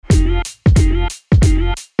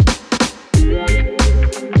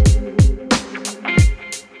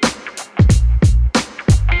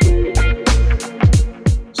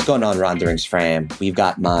going on, Ronderings fam? We've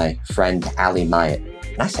got my friend Alli Myatt.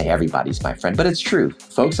 And I say everybody's my friend, but it's true.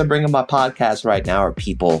 Folks I'm bringing my podcast right now are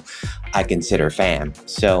people I consider fam.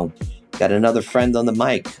 So got another friend on the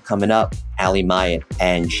mic coming up, Alli Myatt,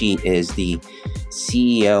 and she is the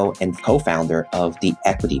CEO and co-founder of the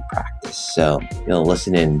Equity Practice. So,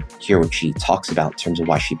 listen and hear what she talks about in terms of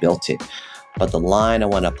why she built it. But the line I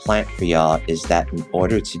want to plant for y'all is that in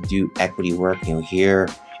order to do equity work, you'll hear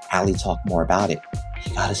Alli talk more about it.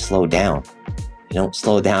 You got to slow down. You don't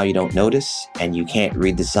slow down, you don't notice, and you can't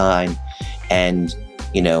redesign and,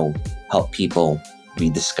 help people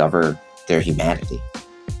rediscover their humanity.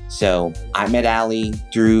 So I met Alli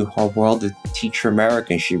through her World of Teach for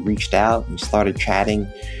America, and she reached out and we started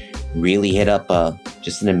chatting, really hit up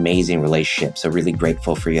just an amazing relationship. So really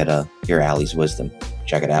grateful for you to hear Alli's wisdom.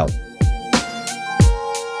 Check it out.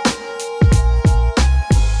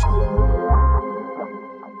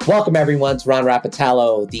 Welcome, everyone, to Ron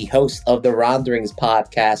Rapitello, the host of the Ronderings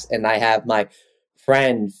podcast. And I have my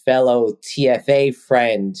friend, fellow TFA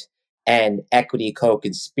friend, and equity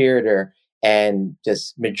co-conspirator, and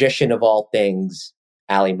just magician of all things,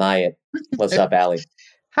 Alli Myatt. What's up, Alli?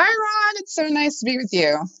 Hi, Ron. It's so nice to be with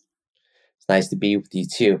you. It's nice to be with you,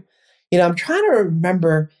 too. I'm trying to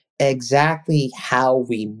remember exactly how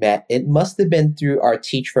we met. It must have been through our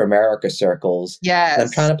Teach for America circles. Yes. And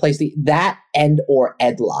I'm trying to place that and or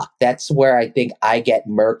EdLock. That's where I think I get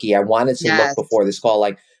murky. I wanted to look before this call,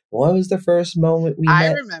 like, what was the first moment we met?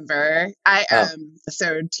 I remember.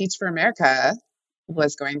 So Teach for America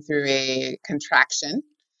was going through a contraction,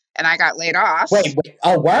 and I got laid off. Wait.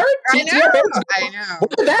 Oh, word? I know.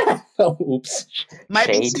 What did that? Oh, oops. Might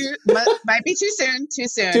be too soon. Too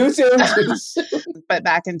soon. But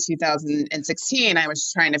back in 2016, I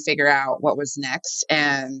was trying to figure out what was next.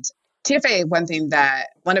 And TFA,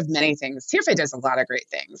 one of many things, TFA does a lot of great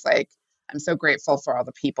things. Like, I'm so grateful for all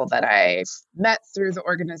the people that I've met through the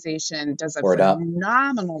organization. Does a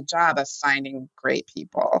phenomenal job of finding great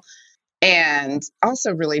people. And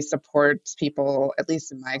also really supports people, at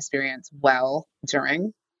least in my experience, well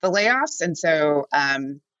during the layoffs. And so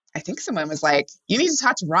I think someone was like, you need to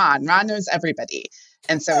talk to Ron. Ron knows everybody.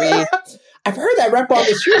 And so I've heard that rep on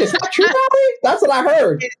the street. Is that true, Alli? That's what I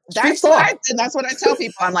heard. That's what I tell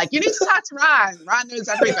people. I'm like, you need to talk to Ron. Ron knows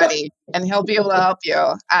everybody, and he'll be able to help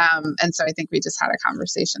you. And so I think we just had a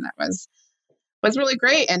conversation that was really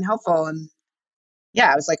great and helpful. And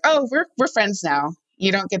yeah, I was like, oh, we're friends now.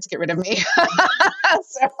 You don't get to get rid of me.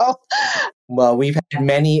 Well, we've had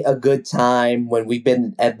many a good time when we've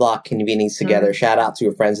been at EdLock convenings together. Mm-hmm. Shout out to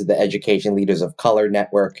our friends at the Education Leaders of Color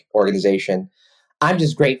Network organization. I'm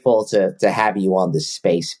just grateful to have you on this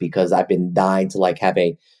space because I've been dying to have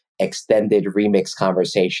a extended remix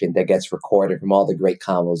conversation that gets recorded from all the great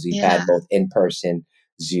combos we've had, both in person,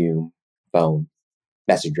 Zoom, phone,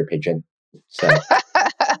 messenger pigeon. So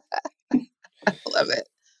I love it.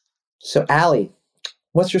 So Alli,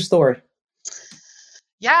 what's your story?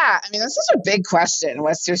 Yeah, that's such a big question.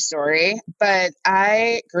 What's your story? But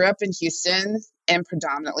I grew up in Houston in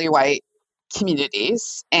predominantly white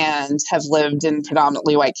communities and have lived in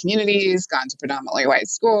predominantly white communities, gone to predominantly white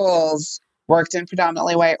schools, worked in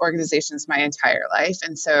predominantly white organizations my entire life.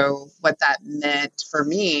 And so what that meant for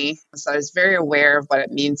me was I was very aware of what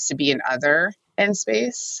it means to be an other in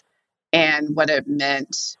space and what it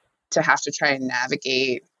meant to have to try and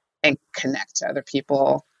navigate and connect to other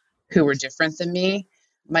people who were different than me.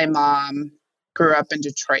 My mom grew up in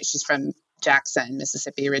Detroit. She's from Jackson,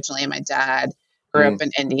 Mississippi originally. And my dad grew up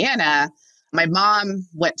in Indiana. My mom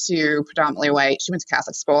went to predominantly white. She went to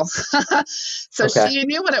Catholic school. So she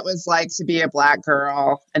knew what it was like to be a Black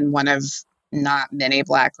girl and one of not many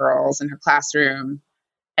Black girls in her classroom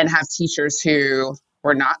and have teachers who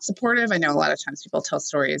were not supportive. I know a lot of times people tell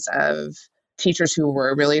stories of teachers who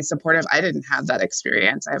were really supportive. I didn't have that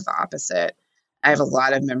experience. I have the opposite. I have a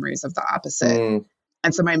lot of memories of the opposite.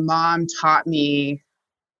 And so my mom taught me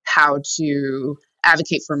how to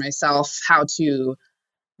advocate for myself, how to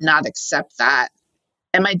not accept that.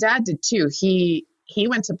 And my dad did too. He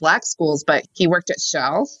went to Black schools, but he worked at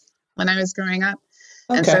Shell when I was growing up.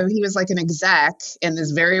 Okay. And so he was like an exec in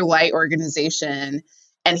this very white organization.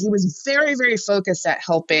 And he was very, very focused at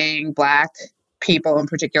helping Black people, in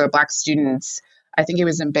particular Black students. I think he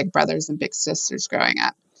was in Big Brothers and Big Sisters growing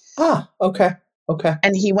up. Okay.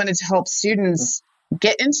 And he wanted to help students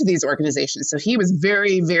get into these organizations. So he was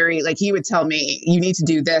very, very, he would tell me, you need to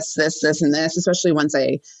do this, this, this, and this, especially once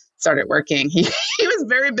I started working. He was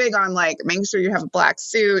very big on making sure you have a Black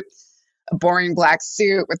suit, a boring Black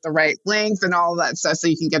suit with the right length and all of that stuff so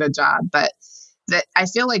you can get a job. But that I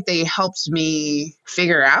feel like they helped me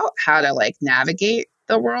figure out how to navigate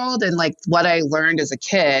the world. And like what I learned as a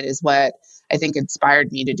kid is what I think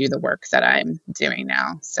inspired me to do the work that I'm doing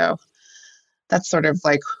now. So that's sort of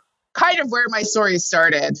like kind of where my story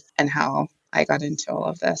started and how I got into all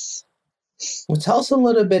of this. Well, tell us a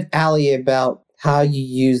little bit, Alli, about how you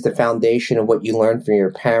use the foundation of what you learned from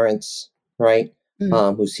your parents, right?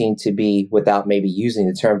 Who seem to be, without maybe using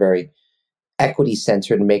the term, very equity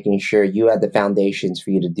centered and making sure you had the foundations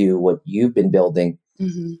for you to do what you've been building.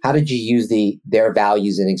 Mm-hmm. How did you use their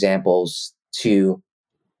values and examples to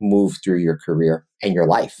move through your career and your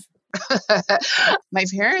life? My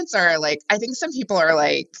parents are like, I think some people are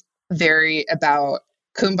like very about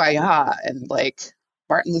kumbaya and like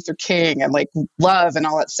Martin Luther King and like love and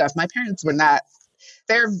all that stuff. My parents were not,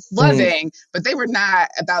 they're loving, but they were not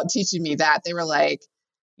about teaching me that. They were like,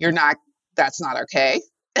 that's not okay.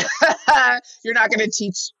 You're not going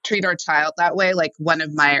to treat our child that way. Like one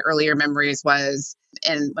of my earlier memories was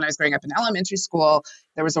when I was growing up in elementary school,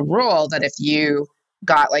 there was a rule that if you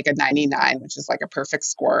got like a 99, which is like a perfect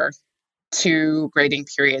score, 2 grading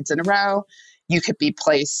periods in a row, you could be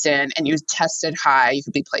placed in, and you tested high, you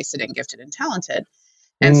could be placed in gifted and talented.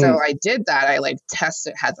 And so I did that. I like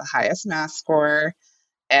had the highest math score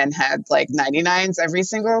and had like 99s every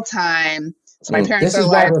single time. So my parents This is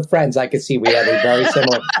why we're friends. I could see we have a very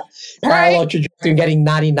similar parallel trajectory in getting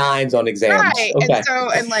 99s on exams. Right. Okay.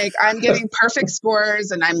 And like I'm getting perfect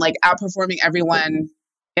scores and I'm like outperforming everyone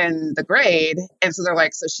in the grade. And so they're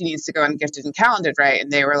like, so she needs to go on gifted and talented, right?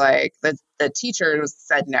 And they were like, the teacher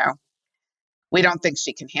said, no, we don't think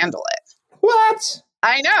she can handle it. What?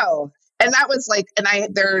 I know. And that was like,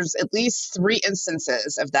 there's at least 3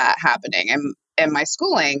 instances of that happening in my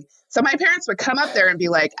schooling. So my parents would come up there and be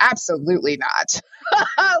like, absolutely not.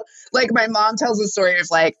 Like my mom tells a story of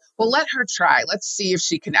like, well, let her try. Let's see if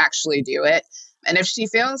she can actually do it. And if she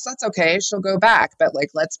fails, that's okay. She'll go back. But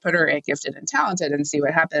like, let's put her in gifted and talented and see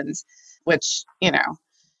what happens, which,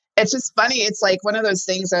 it's just funny. It's like one of those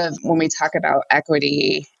things of when we talk about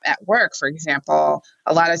equity at work, for example,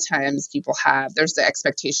 a lot of times there's the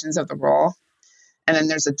expectations of the role. And then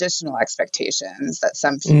there's additional expectations that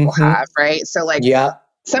some people have, right? So like,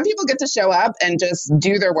 some people get to show up and just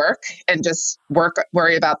do their work and just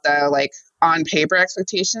worry about the like on paper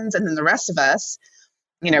expectations. And then the rest of us,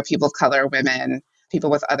 people of color, women,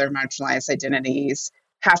 people with other marginalized identities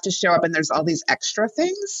have to show up, and there's all these extra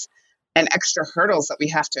things and extra hurdles that we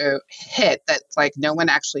have to hit that like no one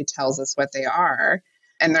actually tells us what they are.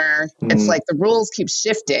 And it's like the rules keep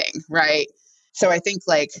shifting, right? So I think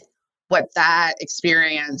like what that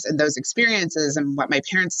experience and those experiences and what my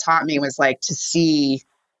parents taught me was like to see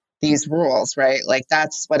these rules, right? Like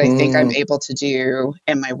that's what I think I'm able to do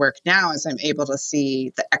in my work now is I'm able to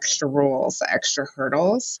see the extra rules, the extra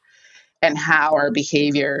hurdles, and how our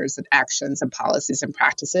behaviors and actions and policies and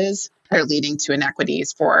practices are leading to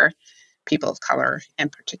inequities for people of color in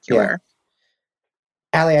particular.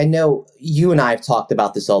 Yeah. Alli, I know you and I have talked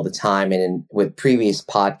about this all the time and with previous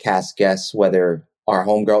podcast guests, whether our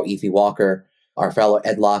homegirl, Effie Walker, our fellow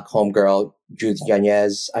EdLock homegirl, Judith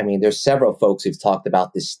Yanez. I mean, there's several folks who've talked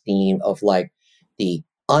about this theme of like the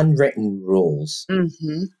unwritten rules.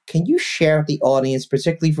 Mm-hmm. Can you share with the audience,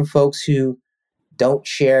 particularly for folks who don't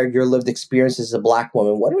share your lived experience as a Black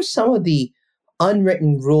woman, what are some of the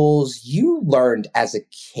unwritten rules you learned as a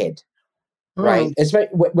kid? Right? Especially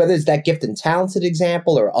whether it's that gifted and talented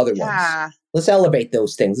example or other ones. Let's elevate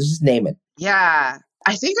those things. Let's just name it. Yeah.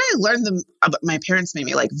 I think I learned them. My parents made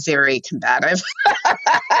me like very combative.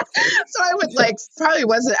 So I would like, probably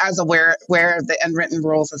wasn't as aware of the unwritten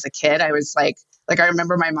rules as a kid. I was like I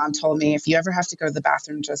remember my mom told me, if you ever have to go to the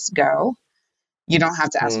bathroom, just go. You don't have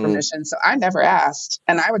to ask permission. So I never asked.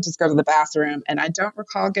 And I would just go to the bathroom, and I don't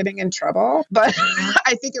recall getting in trouble, but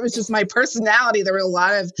I think it was just my personality. There were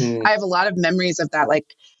I have a lot of memories of that.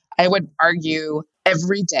 Like I would argue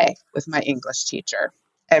every day with my English teacher,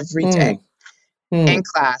 every day in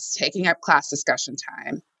class, taking up class discussion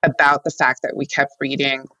time about the fact that we kept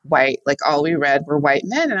reading white, like all we read were white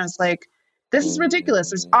men. And I was like, this is ridiculous.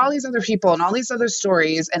 There's all these other people and all these other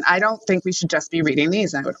stories, and I don't think we should just be reading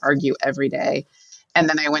these. And I would argue every day. And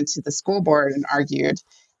then I went to the school board and argued.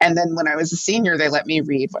 And then when I was a senior, they let me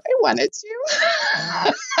read what I wanted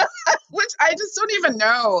to, which I just don't even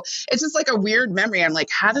know. It's just like a weird memory. I'm like,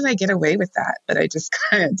 how did I get away with that? But I just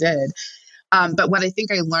kind of did. But what I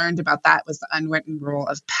think I learned about that was the unwritten rule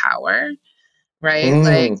of power, right?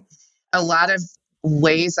 Like a lot of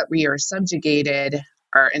ways that we are subjugated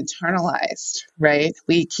are internalized, right?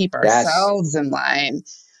 We keep ourselves in line.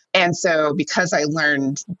 And so because I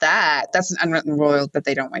learned that's an unwritten rule that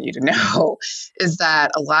they don't want you to know, is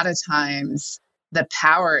that a lot of times the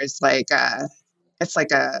power is like it's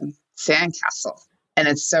like a sandcastle. and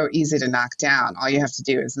it's so easy to knock down. All you have to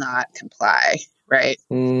do is not comply, right?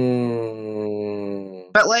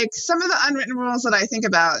 But like some of the unwritten rules that I think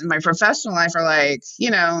about in my professional life are like,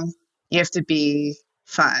 you have to be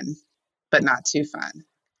fun, but not too fun.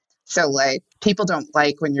 So like people don't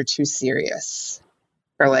like when you're too serious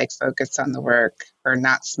or like focused on the work or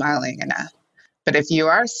not smiling enough. But if you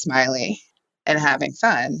are smiley and having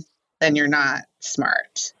fun, then you're not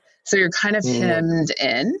smart. So you're kind of hemmed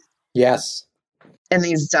in. Yes. In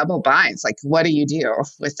these double binds. Like, what do you do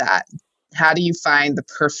with that? How do you find the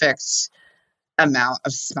perfect amount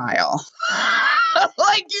of smile?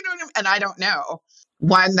 Like, and I don't know.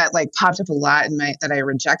 One that like popped up a lot that I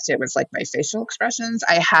rejected was like my facial expressions.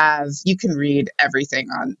 You can read everything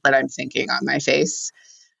on what I'm thinking on my face.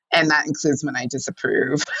 And that includes when I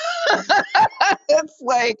disapprove. It's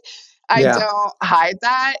like, I don't hide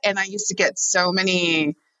that. And I used to get so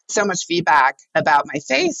much feedback about my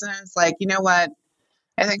face. And I was like, you know what?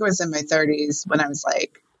 I think it was in my 30s when I was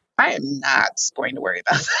like, I am not going to worry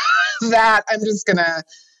about that. I'm just going to,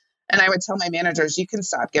 and I would tell my managers, you can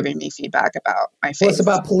stop giving me feedback about my face. Well, it's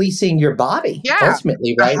about policing your body,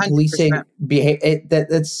 ultimately, right? 100%. Policing behavior.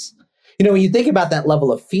 That's, when you think about that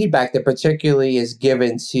level of feedback that particularly is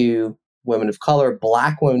given to women of color,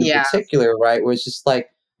 Black women in particular, right? Where it's just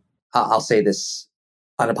like, I'll say this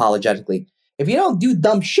unapologetically. If you don't do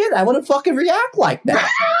dumb shit, I wouldn't fucking react like that.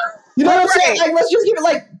 You know what I'm saying? Like, let's just give it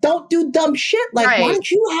like, don't do dumb shit. Like, why don't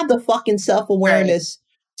you have the fucking self-awareness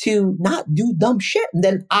to not do dumb shit? And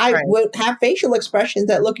then I would have facial expressions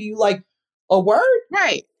that look at you like a word.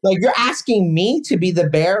 Right. Like, you're asking me to be the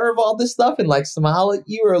bearer of all this stuff and like smile at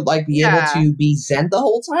you or like be able to be zen the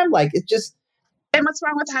whole time. Like, it's just. And what's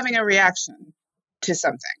wrong with having a reaction to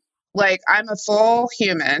something? Like, I'm a full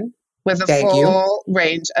human with a full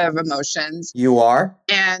range of emotions. You are.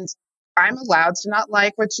 And I'm allowed to not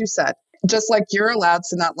like what you said, just like you're allowed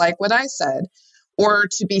to not like what I said, or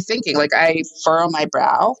to be thinking. Like, I furrow my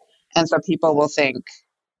brow, and so people will think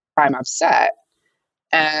I'm upset,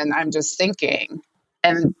 and I'm just thinking.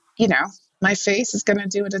 And, my face is going to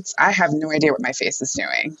do what I have no idea what my face is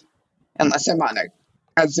doing, unless I'm on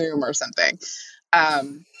a Zoom or something.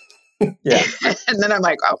 And then I'm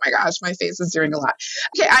like, oh my gosh, my face is doing a lot.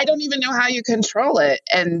 Okay, I don't even know how you control it.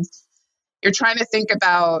 And you're trying to think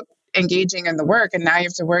about engaging in the work, and now you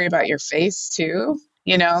have to worry about your face too,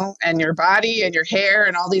 and your body and your hair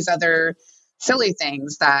and all these other silly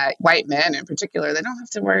things that white men in particular, they don't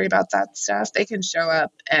have to worry about that stuff. They can show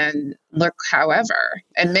up and look however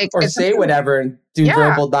and make or say whatever and do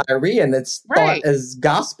verbal diarrhea, and it's thought as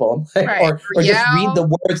gospel. Or just read the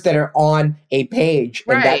words that are on a page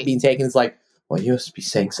and that being taken as like, well, you must be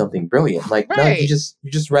saying something brilliant. Like, no, you just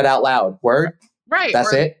read out loud. Word. Right.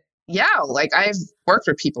 That's it. Yeah. Like, I've worked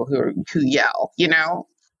with people who yell,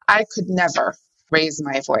 I could never raise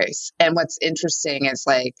my voice. And what's interesting is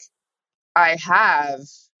like,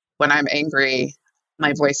 when I'm angry,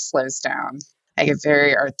 my voice slows down. I get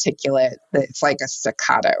very articulate. It's like a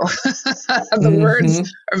staccato. The words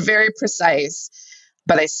are very precise,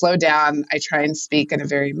 but I slow down. I try and speak in a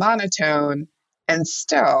very monotone, and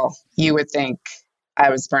still you would think I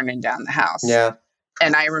was burning down the house. Yeah.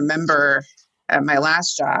 And I remember at my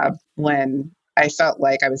last job when I felt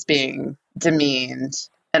like I was being demeaned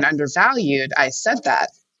and undervalued, I said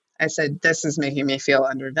that. I said, this is making me feel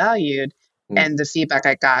undervalued. And the feedback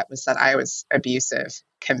I got was that I was abusive,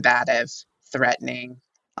 combative, threatening,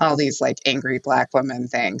 all these like angry Black woman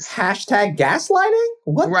things. Hashtag gaslighting?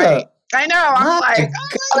 What the? I know. I'm like,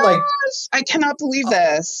 oh my gosh, I cannot believe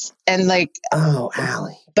this. And like, oh,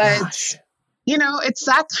 Alli. But, it's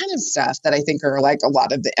that kind of stuff that I think are like a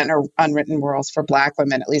lot of the unwritten rules for Black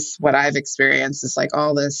women, at least what I've experienced is like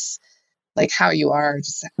all this, like how you are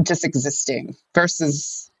just existing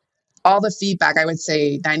versus all the feedback. I would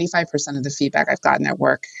say 95% of the feedback I've gotten at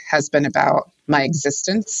work has been about my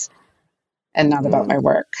existence and not about my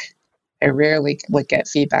work. I rarely would get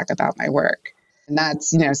feedback about my work. And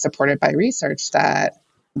that's, supported by research that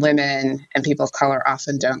women and people of color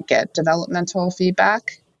often don't get developmental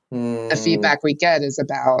feedback. The feedback we get is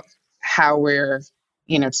about how we're,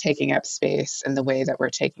 taking up space and the way that we're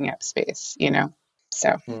taking up space,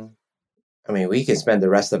 so. I mean, we could spend the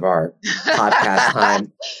rest of our podcast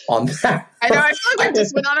time on that. I know. I feel like I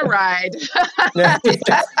just went on a ride.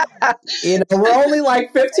 We're only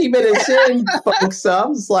like 15 minutes in, folks. So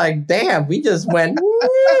I'm just like, damn, we just went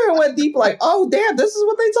deep. Like, oh, damn, this is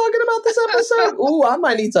what they talking about this episode. Ooh, I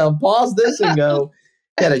might need to pause this and go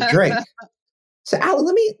get a drink. So,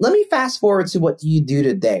 Alli, let me fast forward to what you do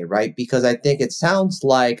today, right? Because I think it sounds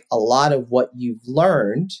like a lot of what you've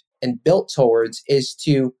learned and built towards is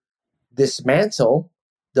to dismantle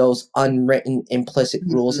those unwritten implicit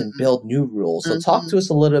rules and build new rules. So talk to us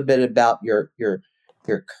a little bit about your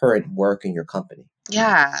current work and your company.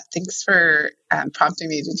 Yeah, thanks for prompting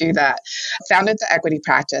me to do that. I founded the equity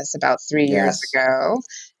practice about 3 years ago.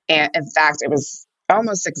 And in fact, it was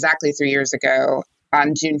almost exactly 3 years ago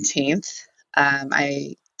on Juneteenth.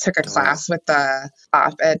 I took a class with the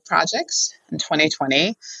op-ed project in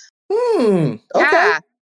 2020. Okay. Yeah.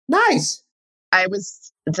 Nice.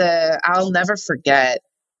 I'll never forget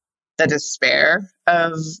the despair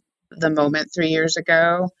of the moment 3 years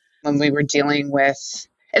ago when we were dealing with,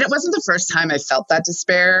 and it wasn't the first time I felt that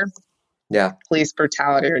despair. Yeah. Police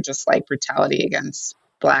brutality or just like brutality against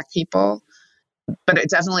Black people. But it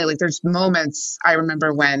definitely, like, there's moments. I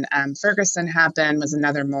remember when Ferguson happened was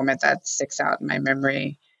another moment that sticks out in my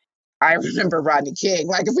memory. I remember Rodney King.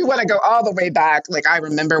 Like, if we want to go all the way back, like, I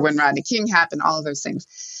remember when Rodney King happened, all of those things.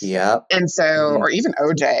 Yeah. And so, or even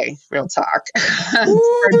OJ, real talk,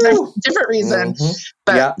 for a different reason.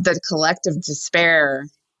 But the collective despair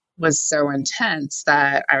was so intense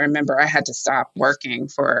that I remember I had to stop working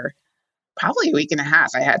for probably a week and a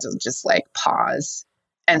half. I had to just like pause.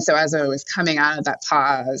 And so as I was coming out of that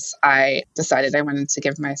pause, I decided I wanted to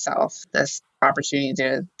give myself this opportunity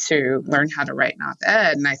to learn how to write an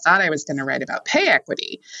op-ed. And I thought I was going to write about pay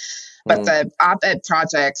equity. But the op-ed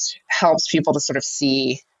project helps people to sort of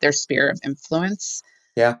see their sphere of influence.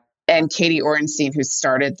 Yeah. And Katie Orenstein, who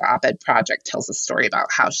started the op-ed project, tells a story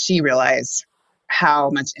about how she realized how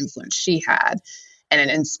much influence she had. And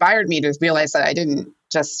it inspired me to realize that I didn't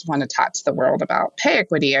just want to talk to the world about pay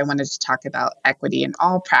equity. I wanted to talk about equity in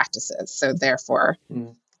all practices. So therefore,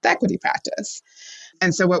 the equity practice.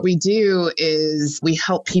 And so what we do is we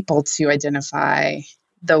help people to identify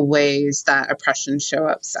the ways that oppression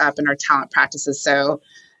shows up in our talent practices. So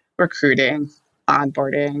recruiting,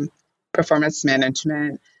 onboarding, performance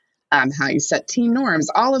management, how you set team norms,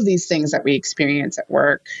 all of these things that we experience at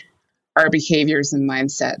work, our behaviors and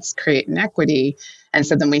mindsets create inequity. And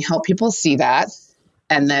so then we help people see that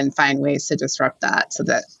and then find ways to disrupt that so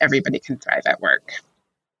that everybody can thrive at work.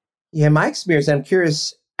 Yeah, my experience, I'm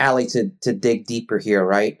curious, Alli, to dig deeper here,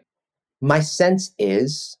 right? My sense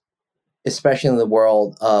is, especially in the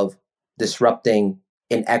world of disrupting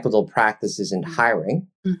inequitable practices in hiring,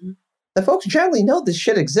 the folks generally know this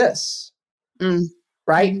shit exists,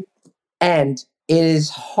 right? And it is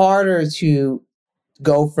harder to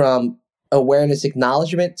go from awareness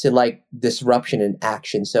acknowledgement to like disruption and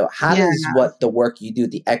action. So how does what the work you do,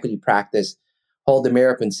 the equity practice, hold the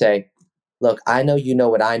mirror up and say, look, I know you know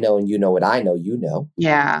what I know and you know what I know you know.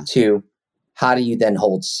 Yeah. To how do you then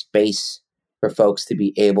hold space for folks to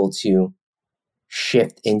be able to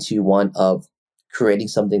shift into one of creating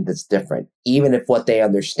something that's different, even if what they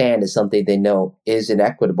understand is something they know is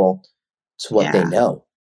inequitable to what they know,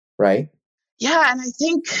 right? Yeah, and I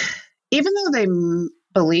think even though they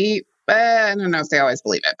believe, I don't know if they always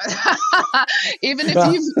believe it, but even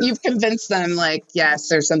if you've convinced them, like, yes,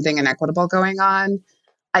 there's something inequitable going on,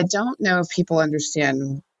 I don't know if people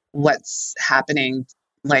understand what's happening,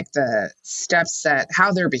 like the steps that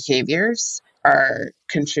how their behaviors are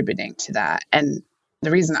contributing to that. And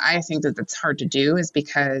the reason I think that that's hard to do is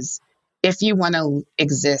because if you want to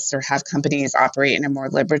exist or have companies operate in a more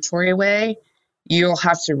liberatory way, you'll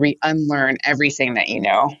have to unlearn everything that you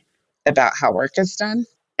know about how work is done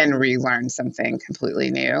and relearn something completely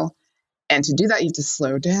new. And to do that, you have to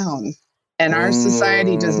slow down. And our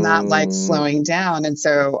society does not like slowing down. And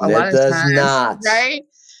so a lot of times, right?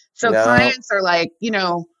 So clients are like,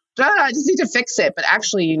 I just need to fix it. But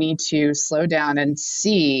actually, you need to slow down and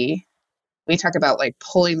see. We talk about like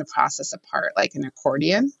pulling the process apart like an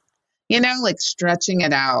accordion, like stretching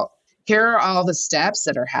it out. Here are all the steps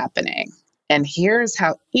that are happening. And here's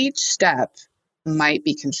how each step might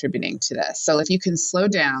be contributing to this. So if you can slow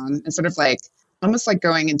down and sort of like almost like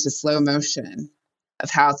going into slow motion of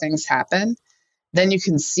how things happen, then you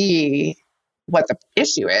can see what the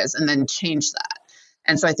issue is and then change that.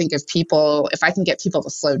 And so I think if I can get people to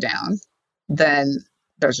slow down, then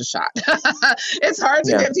there's a shot. It's hard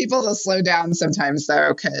to get people to slow down sometimes though,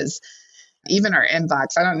 because even our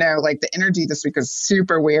inbox, I don't know, like the energy this week is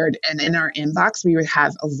super weird. And in our inbox, we would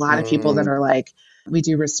have a lot of people that are like, we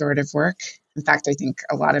do restorative work. In fact, I think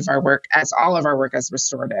a lot of our work, as all of our work is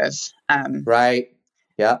restorative. Right.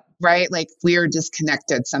 Yeah. Right. Like we are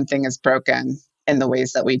disconnected. Something is broken in the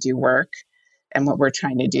ways that we do work. And what we're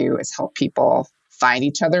trying to do is help people find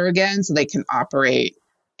each other again so they can operate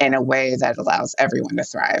in a way that allows everyone to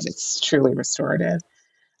thrive. It's truly restorative.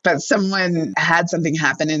 But someone had something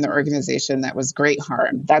happen in the organization that was great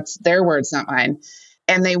harm. That's their words, not mine.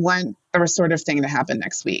 And they want a restorative thing to happen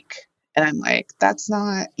next week. And I'm like, that's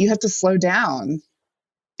not, you have to slow down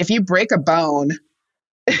if you break a bone,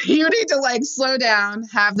 you need to like slow down,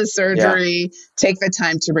 have the surgery, take the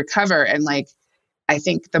time to recover. And like, I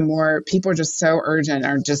think the more people are just so urgent,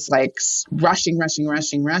 are just like rushing,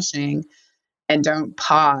 and don't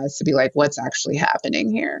pause to be like, what's actually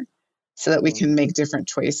happening here, so that we can make different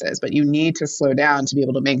choices. But you need to slow down to be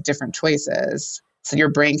able to make different choices so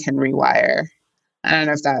your brain can rewire. I don't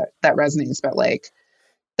know if that resonates, but like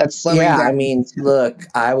that's slowing down. I mean, look,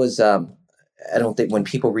 I don't think when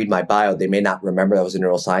people read my bio, they may not remember I was a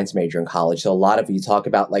neuroscience major in college. So a lot of you talk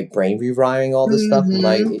about like brain rewiring, all this stuff. I'm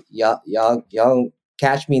like, young,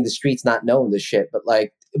 catch me in the streets not knowing this shit. But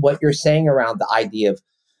like what you're saying around the idea of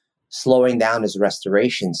slowing down is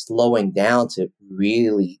restoration, slowing down to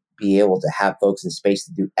really be able to have folks in space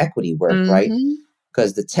to do equity work, right?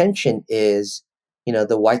 Because the tension is,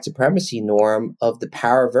 the white supremacy norm of the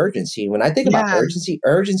power of urgency. When I think about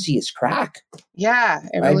urgency is crack. Yeah,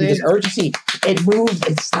 it right? really Because is. urgency, it moves.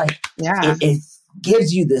 It's like it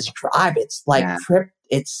gives you this drive. It's like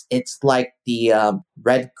it's like the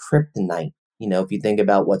red kryptonite. If you think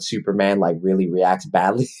about what Superman like really reacts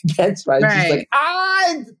badly against, right? It's just like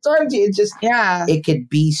it's urgency. It's just it could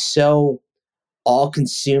be so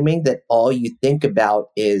all-consuming that all you think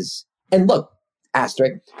about is. And look,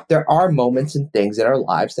 asterisk, there are moments and things in our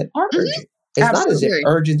lives that are urgent. It's not as if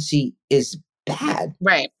urgency is bad.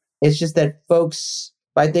 Right. It's just that folks,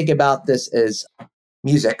 if I think about this as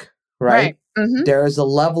music, right? There is a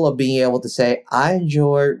level of being able to say, I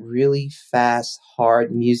enjoy really fast,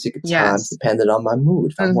 hard music at times, depending on my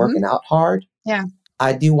mood. If I'm working out hard,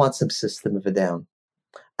 I do want some System of a Down.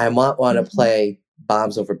 I might want to play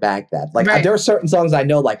Bombs Over Baghdad. Like there are certain songs I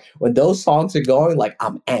know, like when those songs are going, like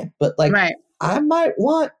I'm amped. But like I might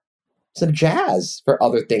want some jazz for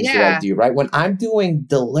other things that I do, right? When I'm doing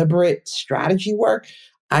deliberate strategy work,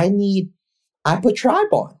 I put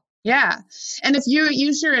Tribe on. Yeah. And if you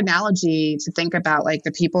use your analogy to think about like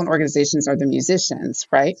the people in organizations are the musicians,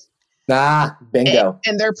 right? Bingo.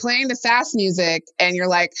 And they're playing the fast music and you're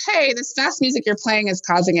like, hey, this fast music you're playing is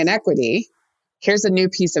causing inequity. Here's a new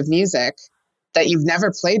piece of music that you've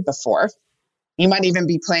never played before. You might even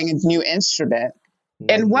be playing a new instrument.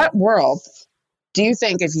 In what world do you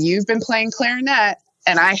think if you've been playing clarinet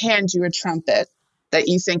and I hand you a trumpet that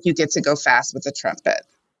you think you get to go fast with a trumpet?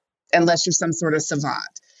 Unless you're some sort of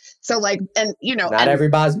savant. So like, and not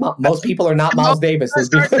everybody's, most people are not Miles Davis.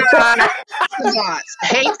 Savants.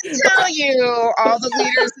 Hate to tell you, all the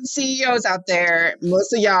leaders and CEOs out there,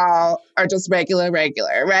 most of y'all are just regular,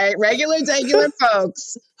 right? Regular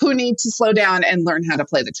folks who need to slow down and learn how to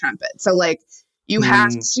play the trumpet. So like, you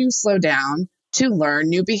have to slow down to learn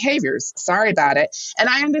new behaviors. Sorry about it. And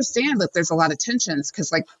I understand that there's a lot of tensions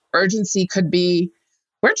because like urgency could be,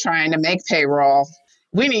 we're trying to make payroll.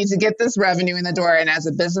 We need to get this revenue in the door. And as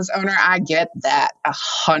a business owner, I get that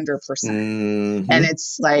 100%. And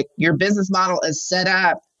it's like your business model is set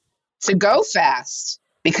up to go fast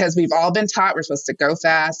because we've all been taught we're supposed to go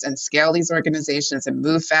fast and scale these organizations and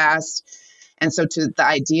move fast. And so to the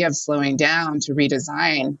idea of slowing down to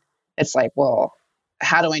redesign, it's like, well,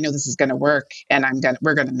 how do I know this is going to work? And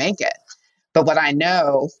we're going to make it. But what I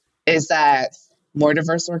know is that more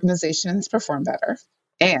diverse organizations perform better.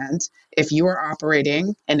 And if you are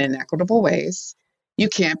operating in inequitable ways, you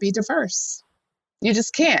can't be diverse. You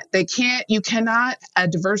just can't. A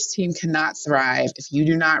diverse team cannot thrive if you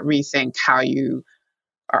do not rethink how you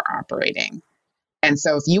are operating. And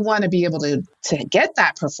so if you want to be able to get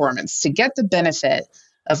that performance, to get the benefit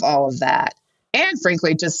of all of that, and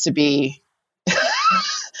frankly, just to be,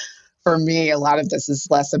 for me, a lot of this is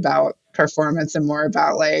less about performance and more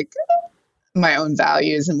about like, my own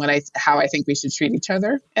values and how I think we should treat each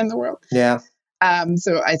other in the world. Yeah.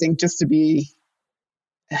 So I think just to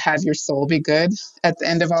have your soul be good at the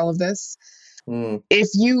end of all of this. If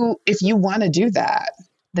you want to do that,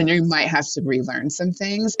 then you might have to relearn some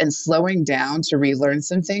things, and slowing down to relearn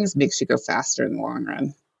some things makes you go faster in the long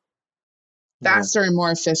run. Faster and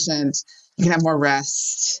more efficient. You can have more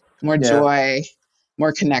rest, more joy,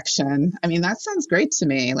 more connection. I mean, that sounds great to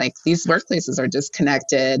me. Like these workplaces are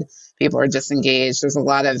disconnected. People are disengaged. There's a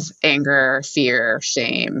lot of anger, fear,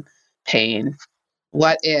 shame, pain.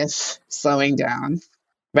 What if slowing down,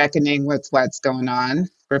 reckoning with what's going on,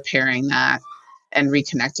 repairing that, and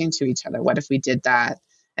reconnecting to each other? What if we did that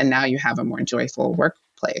and now you have a more joyful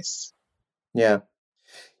workplace? Yeah.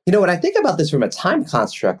 When I think about this from a time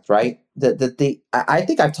construct, right? I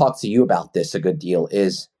think I've talked to you about this a good deal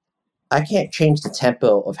is I can't change the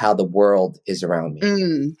tempo of how the world is around me.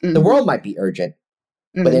 The world might be urgent,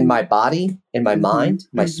 but in my body, in my mind,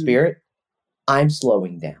 my spirit, I'm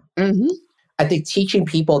slowing down. I think teaching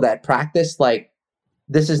people that practice like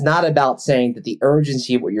this is not about saying that the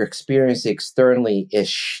urgency of what you're experiencing externally is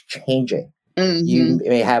changing. You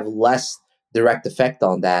may have less direct effect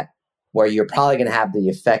on that, where you're probably going to have the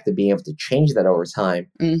effect of being able to change that over time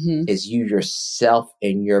is you yourself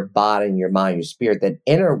and your body and your mind, your spirit, that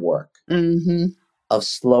inner work of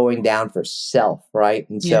slowing down for self, right?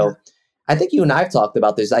 And so I think you and I have talked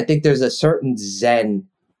about this. I think there's a certain zen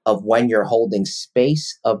of when you're holding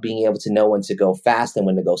space, of being able to know when to go fast and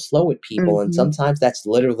when to go slow with people. And sometimes that's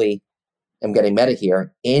literally, I'm getting meta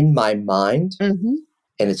here, in my mind, and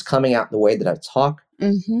it's coming out in the way that I talk.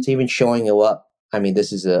 It's even showing you up. I mean,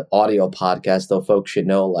 this is an audio podcast, though folks should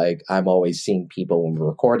know, like, I'm always seeing people when we're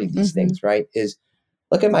recording these things, right? Is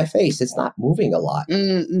look at my face. It's not moving a lot,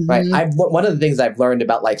 right? One of the things I've learned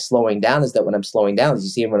about like slowing down is that when I'm slowing down, is you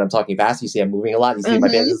see when I'm talking fast, you see I'm moving a lot. You see my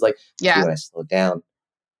face is like, see when I slow down,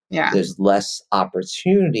 there's less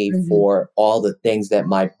opportunity for all the things that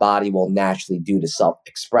my body will naturally do to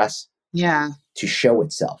self-express, to show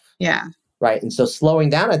itself. Right. And so slowing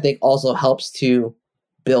down, I think, also helps to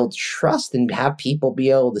build trust and have people be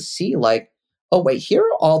able to see like, oh, wait, here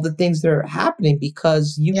are all the things that are happening,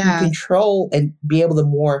 because you can control and be able to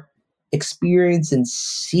more experience and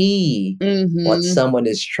see what someone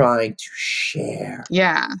is trying to share.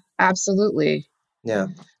 Yeah, absolutely. Yeah.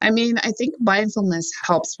 I mean, I think mindfulness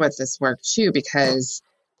helps with this work too, because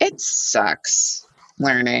it sucks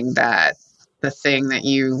learning that the thing that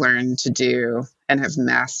you learn to do and have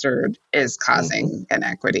mastered is causing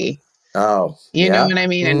inequity. Oh, you know what I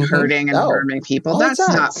mean? And hurting and harming people. That's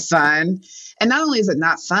not fun. And not only is it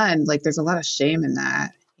not fun, like there's a lot of shame in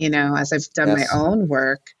that, you know, as I've done my own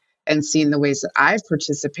work and seen the ways that I've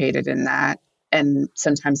participated in that and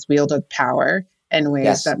sometimes wielded power in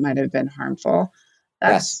ways that might have been harmful.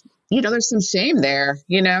 That's, you know, there's some shame there,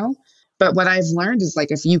 you know, but what I've learned is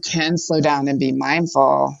like, if you can slow down and be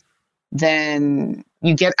mindful, then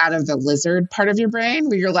you get out of the lizard part of your brain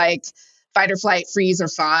where you're like fight or flight, freeze or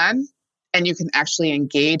fawn. And you can actually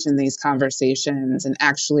engage in these conversations and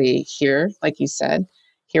actually hear, like you said,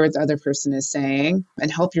 hear what the other person is saying and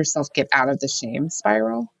help yourself get out of the shame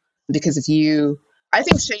spiral. Because I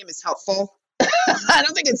think shame is helpful. I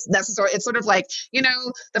don't think it's necessary. It's sort of like, you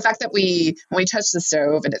know, the fact that when we touch the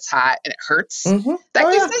stove and it's hot and it hurts, that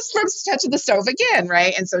gives us from touching the stove again,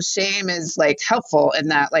 right? And so shame is like helpful in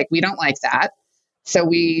that, like, we don't like that. So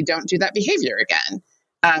we don't do that behavior again.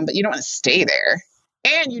 But you don't want to stay there.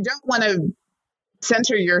 And you don't want to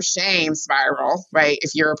center your shame spiral, right?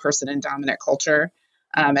 If you're a person in dominant culture,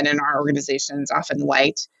 and in our organizations, often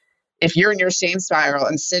white, if you're in your shame spiral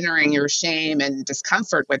and centering your shame and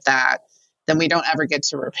discomfort with that, then we don't ever get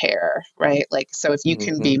to repair, right? Like, so if you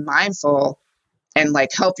can be mindful and like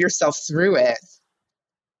help yourself through it,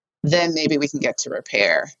 then maybe we can get to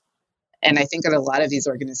repair. And I think that a lot of these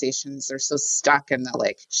organizations, they're so stuck in the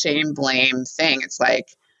like shame blame thing. It's like,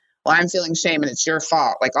 well, I'm feeling shame and it's your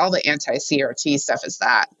fault. Like all the anti-CRT stuff is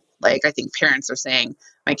that. Like, I think parents are saying,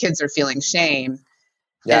 my kids are feeling shame.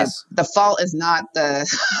 Yes. And the fault is not the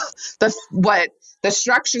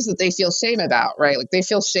structures that they feel shame about, right? Like they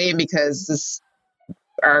feel shame because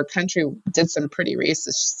our country did some pretty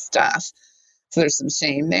racist stuff. So there's some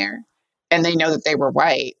shame there. And they know that they were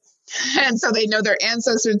white. And so they know their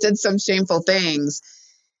ancestors did some shameful things.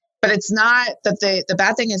 But it's not that the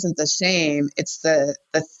bad thing isn't the shame, it's the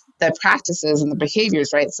practices and the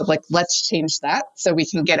behaviors, right? So like, let's change that so we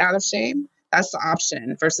can get out of shame. That's the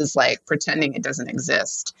option versus like pretending it doesn't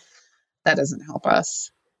exist. That doesn't help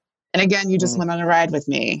us. And again, you just went on a ride with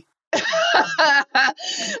me.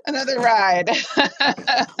 Another ride.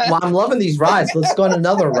 Well, I'm loving these rides. Let's go on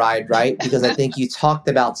another ride, right? Because I think you talked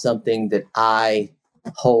about something that I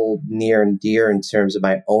hold near and dear in terms of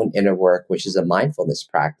my own inner work, which is a mindfulness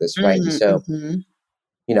practice, right? And so,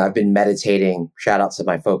 you know, I've been meditating, shout out to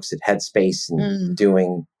my folks at Headspace and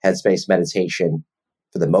doing Headspace meditation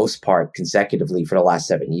for the most part consecutively for the last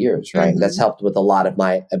 7 years, right? And that's helped with a lot of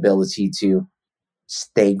my ability to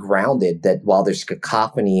stay grounded, that while there's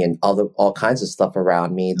cacophony and all kinds of stuff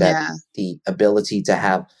around me, that the ability to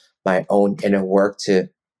have my own inner work, to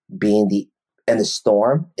be in the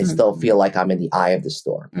storm and still feel like I'm in the eye of the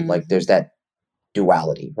storm. Like there's that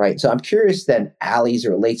duality, right? So I'm curious then, Alli, as it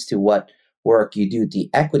relates to what work you do, the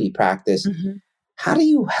equity practice, how do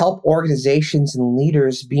you help organizations and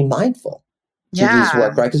leaders be mindful to these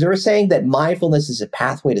work, right? Because we were saying that mindfulness is a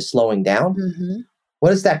pathway to slowing down. What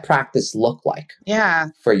does that practice look like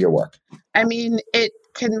for your work? I mean, it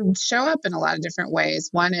can show up in a lot of different ways.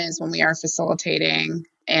 One is when we are facilitating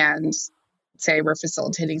and say we're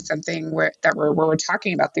facilitating something where we're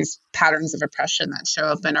talking about these patterns of oppression that show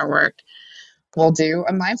up in our work, we'll do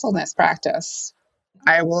a mindfulness practice.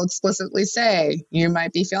 I will explicitly say you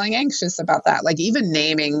might be feeling anxious about that. Like even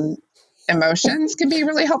naming emotions can be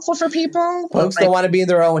really helpful for people. Folks Like, don't want to be in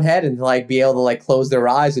their own head and like be able to like close their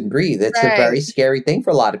eyes and breathe. It's a very right. scary thing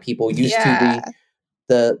for a lot of people used to Yeah.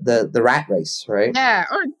 the rat race, right? Yeah.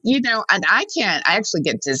 Or, and I actually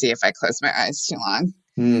get dizzy if I close my eyes too long.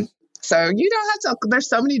 Mm. So you don't have to, there's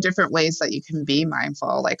so many different ways that you can be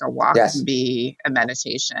mindful. Like a walk Yes. can be a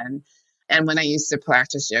meditation. And when I used to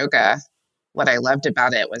practice yoga, what I loved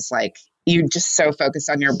about it was like, you just so focused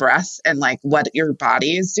on your breath and like what your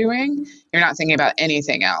body is doing. You're not thinking about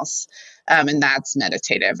anything else. And that's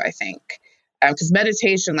meditative, I think. Because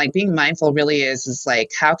meditation, like being mindful really is like,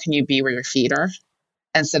 how can you be where your feet are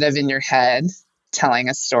instead of in your head telling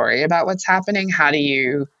a story about what's happening? How do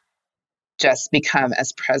you just become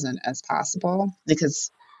as present as possible?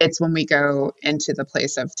 Because it's when we go into the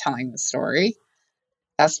place of telling the story,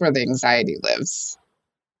 that's where the anxiety lives,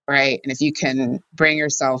 right? And if you can bring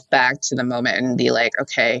yourself back to the moment and be like,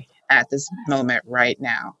 okay, at this moment right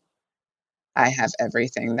now, I have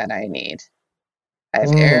everything that I need. I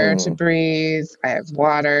have air to breathe. I have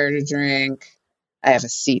water to drink. I have a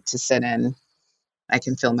seat to sit in. I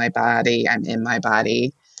can feel my body. I'm in my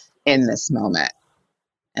body in this moment.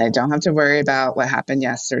 And I don't have to worry about what happened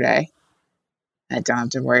yesterday. I don't have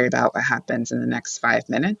to worry about what happens in the next 5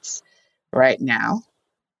 minutes. Right now,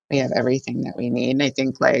 we have everything that we need. And I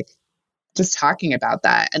think like just talking about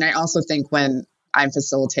that. And I also think when I'm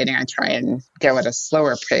facilitating, I try and go at a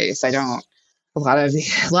slower pace. I don't, a lot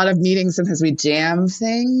of meetings, sometimes we jam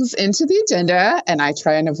things into the agenda and I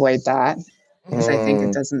try and avoid that because I think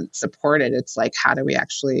it doesn't support it. It's like, how do we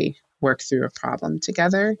actually work through a problem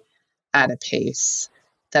together at a pace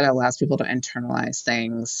that allows people to internalize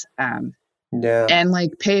things? And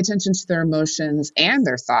like pay attention to their emotions and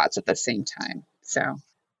their thoughts at the same time. So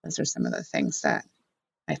those are some of the things that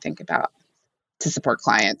I think about to support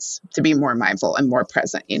clients to be more mindful and more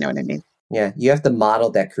present. You know what I mean? Yeah. You have to model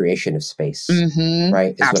that creation of space,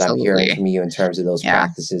 right? Is what I'm hearing from you in terms of those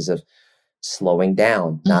practices of slowing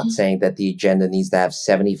down, not saying that the agenda needs to have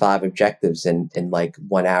 75 objectives in like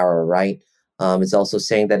 1 hour, right? It's also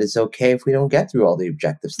saying that it's okay if we don't get through all the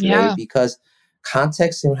objectives today because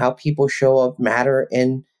context and how people show up matter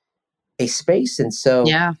in a space. And so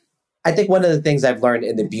I think one of the things I've learned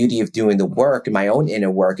in the beauty of doing the work and my own inner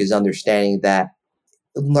work is understanding that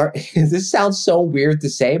this sounds so weird to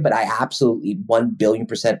say, but I absolutely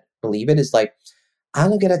 1,000,000,000% believe it is like, I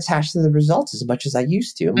don't get attached to the results as much as I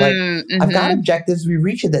used to. I'm like, I've got objectives, we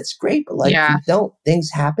reach it, that's great. But like, if we don't, things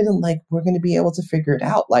happen and like, we're going to be able to figure it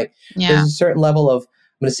out. Like there's a certain level of,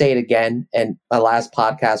 I'm going to say it again. And my last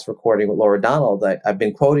podcast recording with Laura Donald, I've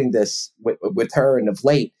been quoting this with her and of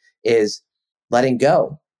late is letting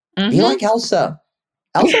go. Be like Elsa.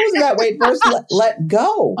 Elsa wasn't that way at first. Let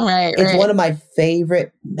go. It's one of my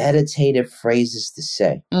favorite meditative phrases to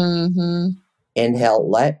say. Inhale,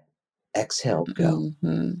 let. Exhale, go.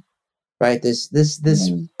 Right? This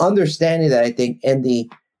understanding that I think in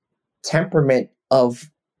the temperament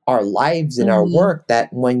of our lives and our work,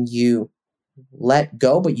 that when you let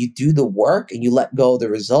go, but you do the work and you let go of the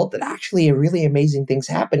result, that actually really amazing things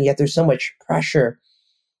happen. Yet there's so much pressure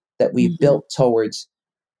that we've built towards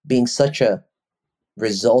being such a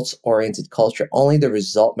results-oriented culture. Only the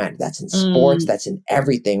result matters. That's in sports. That's in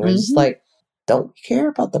everything. We're just like, don't care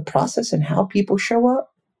about the process and how people show up.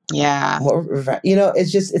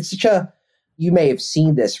 It's such a, you may have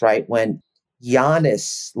seen this, right? When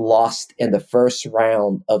Giannis lost in the first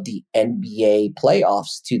round of the NBA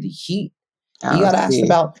playoffs to the Heat, he got asked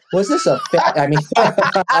about, was this a fit? I mean,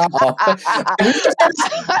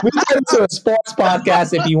 we turn into a sports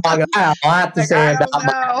podcast if you want. I have a lot to say about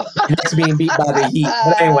my Knicks being beat by the Heat.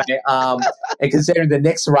 But anyway, and consider the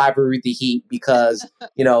Knicks rivalry with the Heat because,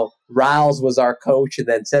 Riles was our coach and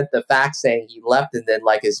then sent the fax saying he left and then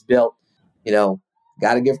like is built,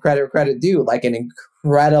 got to give credit where credit due, like an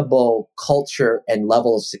incredible culture and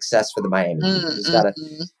level of success for the Miami Heat.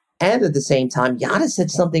 And at the same time, Giannis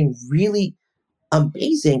said something really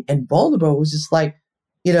amazing and vulnerable. It was just like,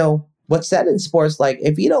 what's said in sports, like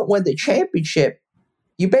if you don't win the championship,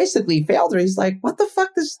 you basically failed. Or he's like, what the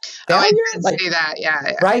fuck does failure? I did say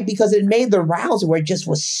that, right? Because it made the rounds where it just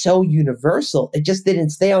was so universal. It just didn't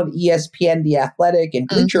stay on ESPN, The Athletic, and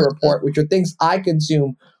Bleacher Report, which are things I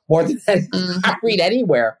consume more than I read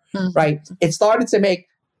anywhere, right? It started to make,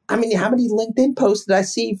 how many LinkedIn posts did I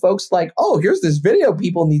see folks like, oh, here's this video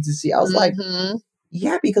people need to see. I was like,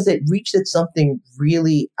 yeah, because it reached at something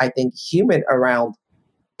really, I think, human around,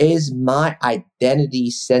 is my identity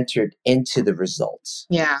centered into the results?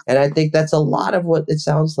 Yeah. And I think that's a lot of what it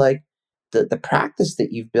sounds like the practice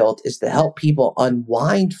that you've built is to help people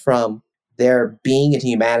unwind from their being and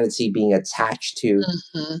humanity being attached to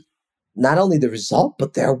not only the result,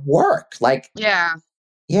 but their work. Like, yeah,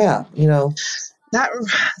 yeah, that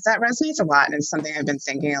resonates a lot, and it's something I've been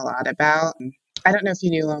thinking a lot about. I don't know if you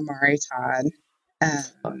knew Omari Todd.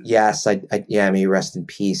 Yes, I mean, rest in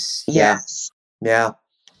peace. Yes. Yeah.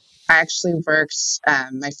 I actually worked,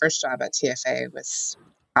 my first job at TFA was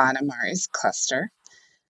on Omari's cluster.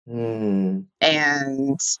 Mm.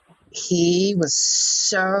 And he was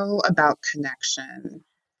so about connection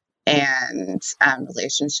and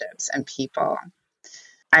relationships and people.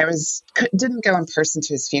 I didn't go in person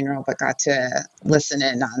to his funeral, but got to listen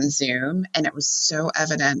in on Zoom. And it was so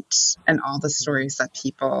evident in all the stories that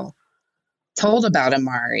people told about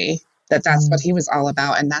Omari that's what he was all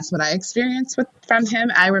about. And that's what I experienced from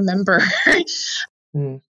him. I remember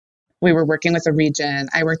we were working with a region.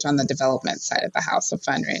 I worked on the development side of the house of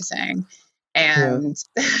fundraising. And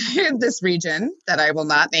this region that I will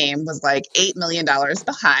not name was like $8 million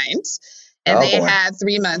behind. And they had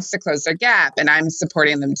 3 months to close their gap. And I'm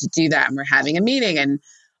supporting them to do that. And we're having a meeting. And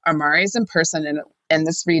Omari's in person in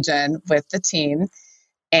this region with the team.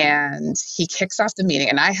 And he kicks off the meeting.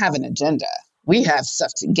 And I have an agenda. We have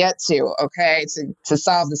stuff to get to, okay, to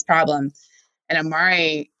solve this problem. And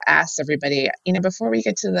Omari asked everybody, before we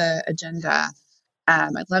get to the agenda,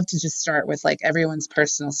 I'd love to just start with like everyone's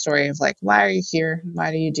personal story of like, why are you here?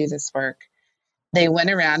 Why do you do this work? They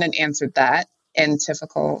went around and answered that in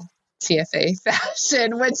typical TFA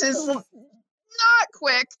fashion, which is not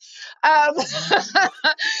quick.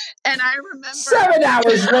 And I remember 7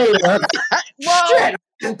 hours later. well,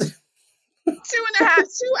 2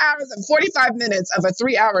 hours and 45 minutes of a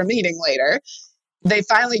 3-hour meeting later, they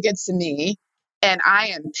finally get to me, and I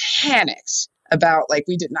am panicked about like,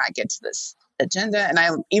 we did not get to this agenda. And I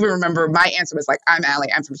even remember my answer was like, I'm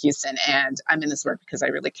Alli, I'm from Houston, and I'm in this work because I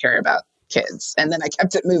really care about kids. And then I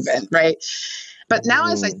kept it moving, right? But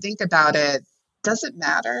now as I think about it, does it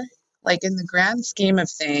matter? Like in the grand scheme of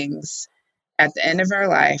things, at the end of our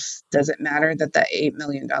life, does it matter that the $8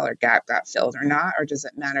 million gap got filled or not? Or does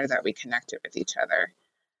it matter that we connected with each other?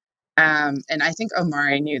 And I think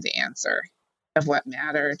Omari knew the answer of what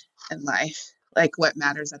mattered in life, like what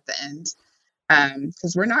matters at the end.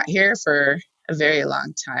 Because we're not here for a very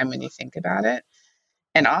long time when you think about it.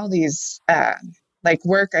 And all these, like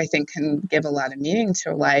work, I think can give a lot of meaning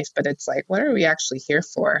to life, but it's like, what are we actually here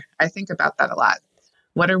for? I think about that a lot.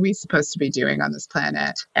 What are we supposed to be doing on this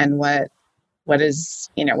planet? And what is,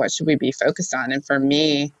 what should we be focused on? And for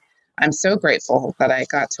me, I'm so grateful that I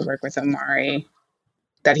got to work with Omari,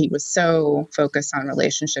 that he was so focused on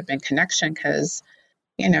relationship and connection, because,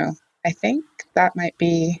 I think that might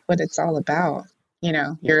be what it's all about.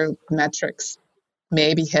 Your metrics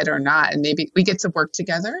may be hit or not, and maybe we get to work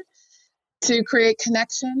together to create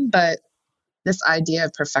connection. But this idea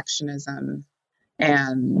of perfectionism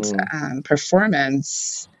and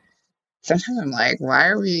performance, sometimes I'm like, why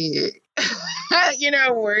are we,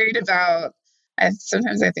 worried about,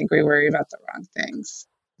 sometimes I think we worry about the wrong things.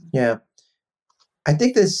 Yeah. I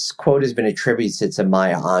think this quote has been attributed to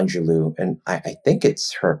Maya Angelou, and I think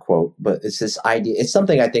it's her quote, but it's this idea. It's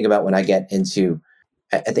something I think about when I get into,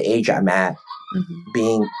 at the age I'm at,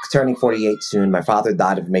 turning 48 soon. My father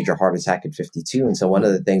died of a major heart attack at 52. And so one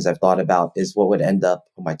of the things I've thought about is what would end up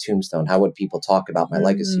on my tombstone. How would people talk about my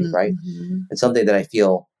legacy, right? And something that I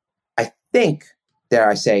think, dare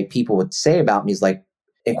I say, people would say about me is like,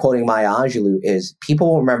 in quoting Maya Angelou, is people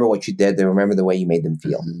will remember what you did. They remember the way you made them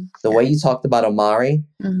feel. The way you talked about Omari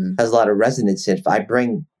has a lot of resonance. If I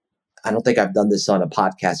don't think I've done this on a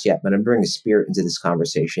podcast yet, but I'm bringing a spirit into this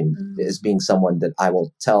conversation as being someone that I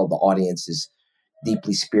will tell the audience is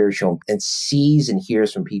deeply spiritual and sees and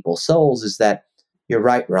hears from people's souls, is that you're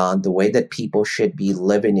right, Ron, the way that people should be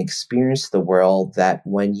living, experience the world, that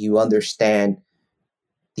when you understand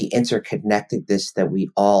the interconnectedness that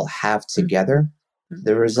we all have together,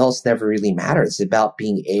 the results never really matter. It's about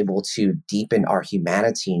being able to deepen our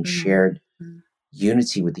humanity and shared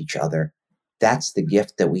unity with each other. That's the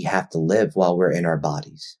gift that we have to live while we're in our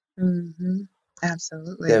bodies.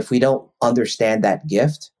 Absolutely. That if we don't understand that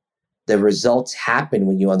gift, the results happen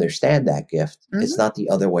when you understand that gift. It's not the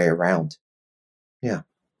other way around. Yeah.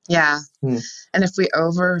 Yeah. And if we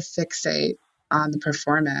over fixate on the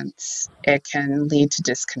performance, it can lead to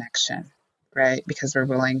disconnection, right? Because we're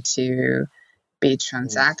willing to be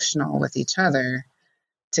transactional with each other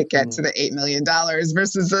to get to the $8 million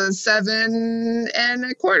versus the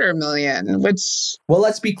 $7.25 million, which... Well,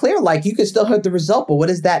 let's be clear, like you can still hit the result, but what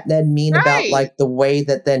does that then mean about like the way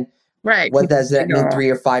that then, what does that mean 3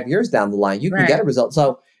 or 5 years down the line? You can get a result.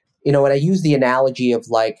 So And I use the analogy of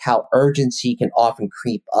like how urgency can often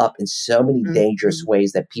creep up in so many dangerous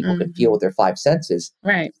ways that people can feel with their five senses.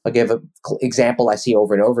 Right. I'll give an example I see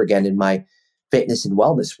over and over again in my fitness and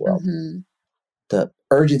wellness world. The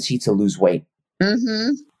urgency to lose weight,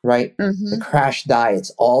 right? The crash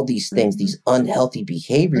diets, all these things, these unhealthy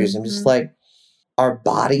behaviors. I'm just like, our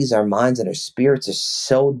bodies, our minds, and our spirits are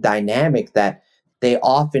so dynamic that they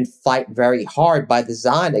often fight very hard by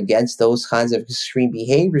design against those kinds of extreme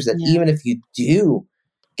behaviors. That even if you do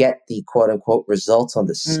get the quote unquote results on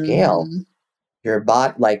the scale, your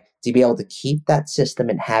body, like to be able to keep that system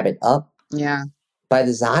and habit up by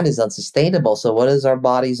design is unsustainable. So what does our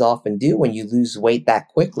bodies often do when you lose weight that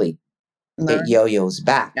quickly? It yo-yos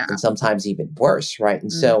back and sometimes even worse, right?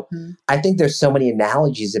 And so I think there's so many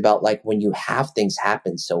analogies about like when you have things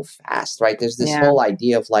happen so fast, right? There's this whole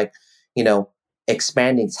idea of like,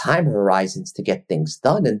 expanding time horizons to get things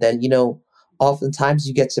done. And then, oftentimes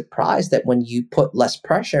you get surprised that when you put less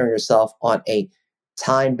pressure on yourself on a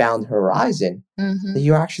time-bound horizon, that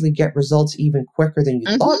you actually get results even quicker than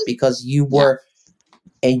you thought because you were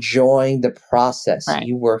enjoying the process. Right.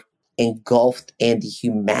 You were engulfed in the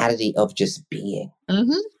humanity of just being.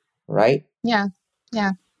 Right? Yeah.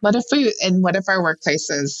 Yeah. What if our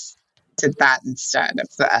workplaces did that instead of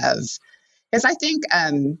because I think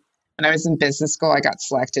when I was in business school, I got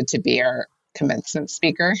selected to be our commencement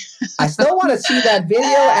speaker. I still want to see that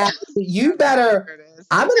video. You better.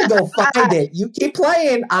 I'm going to go find it. You keep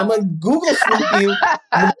playing. I'm going to Google swoop you.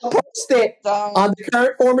 I'm going to post it on the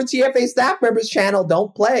current former TFA staff members channel.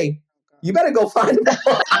 Don't play. You better go find it.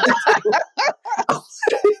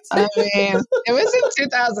 I mean, it was in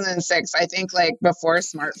 2006. I think like before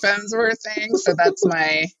smartphones were a thing. So that's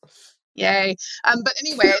my yay. But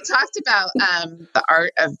anyway, I talked about the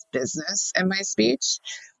art of business in my speech,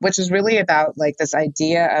 which is really about like this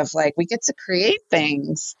idea of like we get to create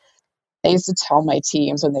things. I used to tell my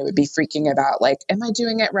teams when they would be freaking about like, am I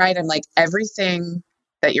doing it right? I'm like, everything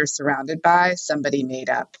that you're surrounded by, somebody made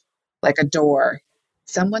up. Like a door,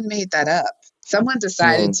 someone made that up. Someone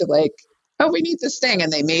decided to like, oh, we need this thing,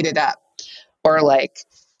 and they made it up. Or like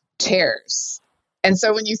chairs. And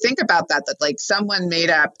so when you think about that like someone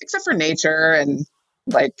made up, except for nature and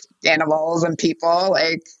like animals and people,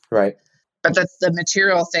 like, right. But that's the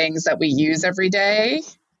material things that we use every day.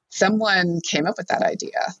 Someone came up with that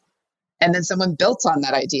idea, and then someone built on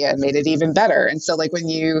that idea and made it even better. And so like when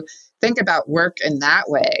you think about work in that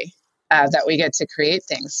way, that we get to create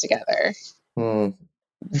things together,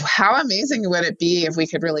 how amazing would it be if we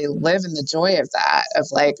could really live in the joy of that, of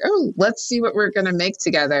like, oh, let's see what we're going to make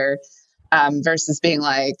together, versus being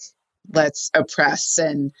like, let's oppress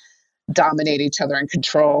and dominate each other and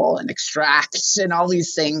control and extract and all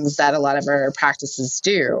these things that a lot of our practices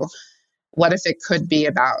do. What if it could be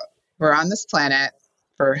about, we're on this planet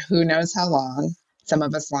for who knows how long, some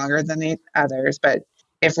of us longer than the others, but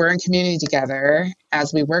if we're in community together,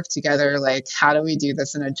 as we work together, like, how do we do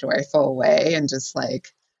this in a joyful way and just like,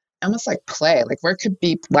 almost like play, like work could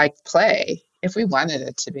be like play if we wanted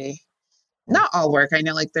it to be. Not all work. I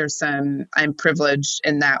know like I'm privileged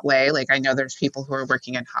in that way. Like I know there's people who are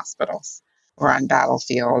working in hospitals or on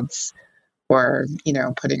battlefields or,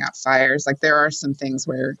 putting out fires. Like there are some things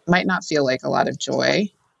where it might not feel like a lot of joy.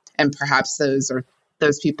 And perhaps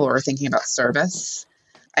those people are thinking about service.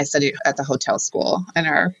 I studied at the hotel school, and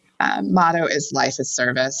our motto is life is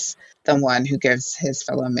service. The one who gives his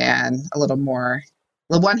fellow man a little more.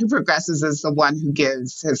 The one who progresses is the one who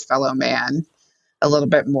gives his fellow man a little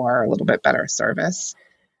bit more, a little bit better service.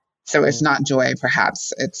 So if not joy,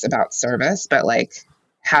 perhaps it's about service, but like,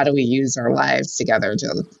 how do we use our lives together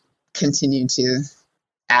to continue to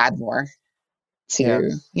add more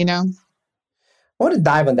to, I want to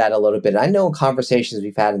dive on that a little bit. I know in conversations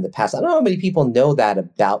we've had in the past, I don't know how many people know that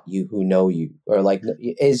about you who know you, or like,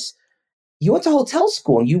 you went to hotel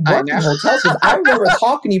school and you worked in hotels. I remember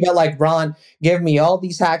talking to you about like, Ron, give me all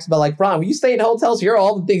these hacks about like, Ron, when you stay in hotels, here are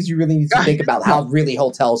all the things you really need to think about how really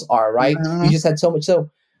hotels are, right? You just had so much. So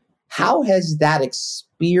how has that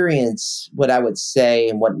experience, what I would say,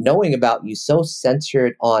 and what knowing about you so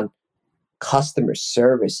centered on customer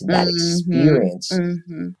service and that experience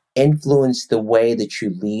influenced the way that you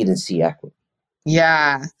lead and see equity?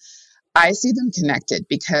 Yeah. I see them connected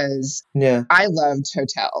because I loved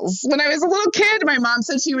hotels. When I was a little kid, my mom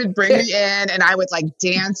said she would bring me in and I would like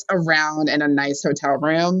dance around in a nice hotel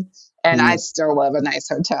room. And I still love a nice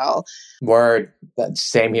hotel. Word.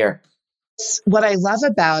 Same here. What I love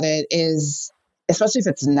about it is, especially if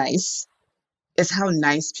it's nice, is how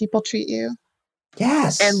nice people treat you.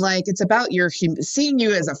 Yes. And like, it's about seeing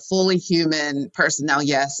you as a fully human person. Now,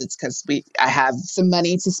 yes, it's because I have some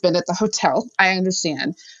money to spend at the hotel. I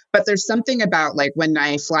understand. But there's something about like when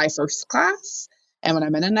I fly first class and when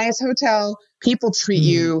I'm in a nice hotel, people treat Mm.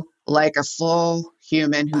 you like a full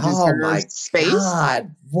human who Oh deserves my space.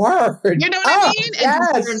 God. Word. You know what I Oh, mean? And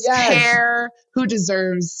yes, deserves yes. care, who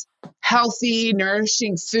deserves healthy,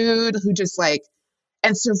 nourishing food, who just like,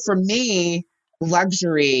 and so for me,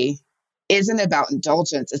 luxury isn't about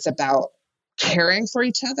indulgence, it's about caring for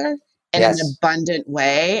each other in an Yes. abundant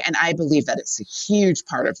way. And I believe that it's a huge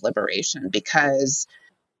part of liberation because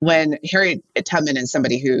when Harriet Tubman is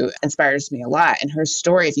somebody who inspires me a lot, and her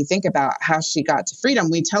story, if you think about how she got to freedom,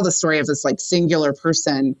 we tell the story of this like singular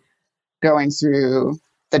person going through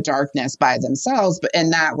the darkness by themselves. But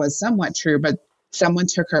and that was somewhat true, but someone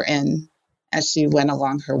took her in as she went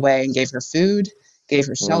along her way and gave her food, gave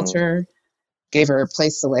her Mm. shelter, gave her a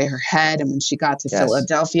place to lay her head. And when she got to Yes.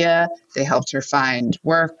 Philadelphia, they helped her find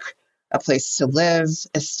work, a place to live,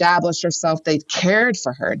 establish herself. They cared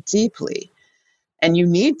for her deeply. And you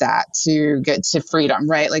need that to get to freedom,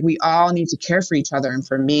 right? Like we all need to care for each other. And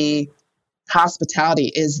for me,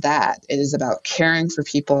 hospitality is that. It is about caring for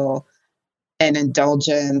people in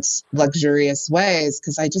indulgent, luxurious ways,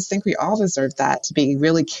 because I just think we all deserve that to be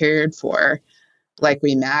really cared for like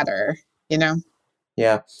we matter, you know?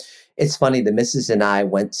 Yeah. It's funny. The missus and I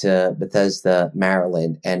went to Bethesda,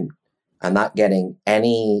 Maryland, and I'm not getting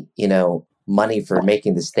any, money for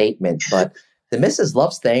making the statement, but the missus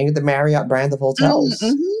loves staying at the Marriott brand of hotels.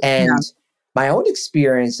 Mm-hmm. Yeah. And my own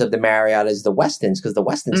experience of the Marriott is the Westins, because the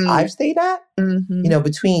Westins Mm-hmm. I've stayed at, Mm-hmm.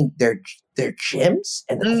 between their gyms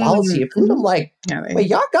and the quality of food, Mm-hmm. I'm like, Yeah, wait,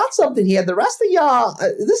 y'all got something here. The rest of y'all,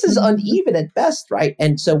 this is mm-hmm. uneven at best, right?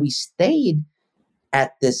 And so we stayed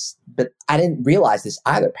at this, but I didn't realize this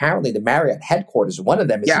either. Apparently, the Marriott headquarters, one of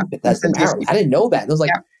them is Yeah. in Bethesda, In DC. Maryland. I didn't know that. And it was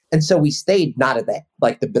like, Yeah. and so we stayed not at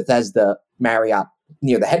the Bethesda Marriott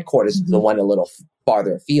near the headquarters, Mm-hmm. the one a little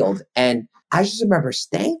farther afield. And I just remember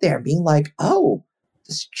staying there and being like, oh,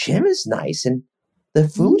 this gym is nice and the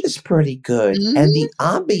food is pretty good Mm-hmm. and the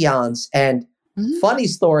ambiance. And Mm-hmm. funny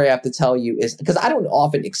story I have to tell you is because I don't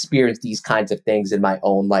often experience these kinds of things in my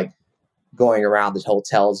own, like going around the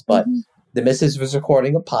hotels, but Mm-hmm. the missus was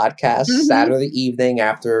recording a podcast Mm-hmm. Saturday evening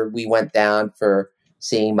after we went down for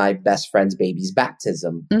seeing my best friend's baby's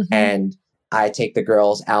baptism. Mm-hmm. And I take the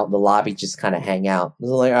girls out in the lobby, just kind of hang out. I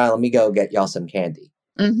was like, all right, let me go get y'all some candy.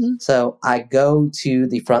 Mm-hmm. So I go to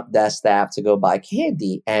the front desk staff to go buy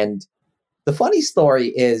candy. And the funny story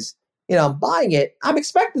is, I'm buying it. I'm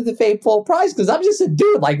expecting to pay full price because I'm just a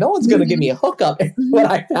dude. Like, no one's going to give me a hookup. And what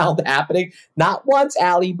I found happening, not once,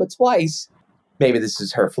 Allie, but twice. Maybe this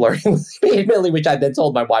is her flirting with me, admittedly, which I then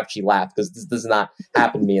told my wife. She laughed because this does not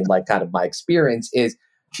happen to me in like kind of my experience. Is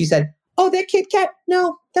she said, "Oh, that Kit Kat?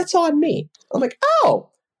 No, that's on me." I'm like, "Oh,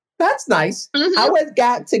 that's nice." Mm-hmm. I went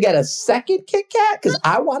got to get a second Kit Kat because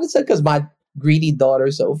I wanted to, because my greedy daughter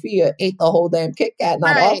Sophia ate the whole damn Kit Kat,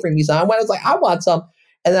 not Right. offering me some. I was like, "I want some,"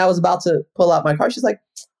 and then I was about to pull out my card. She's like,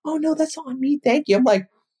 "Oh no, that's on me, thank you." I'm like,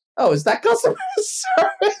 "Oh, is that customer service?"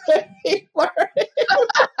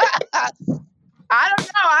 I don't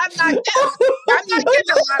know. I'm not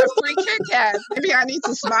getting a lot of free Kit Kats. Maybe I need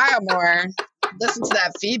to smile more. Listen to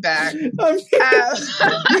that feedback.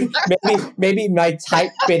 Maybe my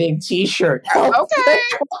tight-fitting T-shirt helped. Okay.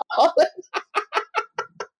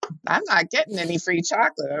 I'm not getting any free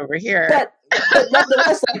chocolate over here. But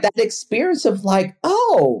nonetheless, like that experience of like,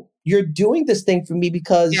 oh, you're doing this thing for me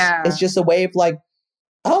because it's just a way of like,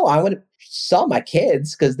 oh, I want to saw my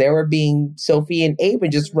kids because they were being Sophie and Abe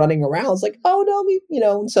and just running around. It's like, oh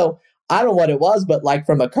no, and so I don't know what it was, but like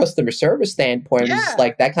from a customer service standpoint, it was just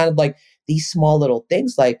like that kind of like these small little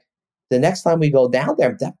things. Like the next time we go down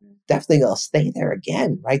there, I'm definitely gonna stay there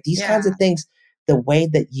again, right? These kinds of things, the way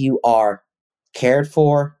that you are cared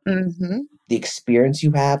for, the experience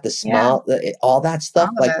you have, the smell, all that stuff,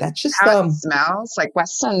 all like that's just how it smells. Like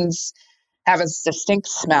Westons have a distinct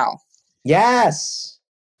smell. Yes.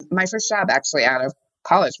 My first job actually out of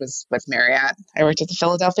college was with Myatt. I worked at the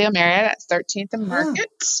Philadelphia Myatt at 13th and Market.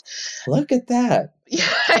 Look at that.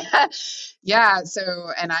 Yeah. So,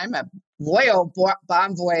 and I'm a loyal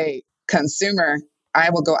Bonvoy consumer. I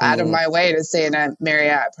will go out of my way to stay in a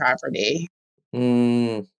Myatt property.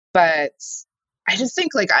 But I just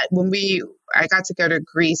think like I got to go to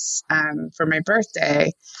Greece for my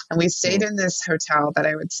birthday, and we stayed in this hotel that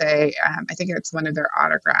I would say, I think it's one of their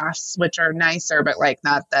autographs, which are nicer, but like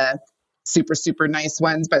not the super, super nice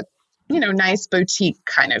ones, but nice boutique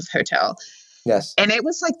kind of hotel. Yes. And it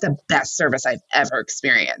was like the best service I've ever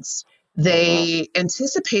experienced. They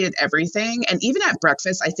anticipated everything. And even at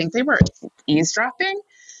breakfast, I think they were eavesdropping.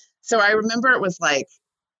 So I remember it was like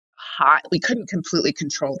hot. We couldn't completely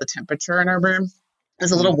control the temperature in our room. It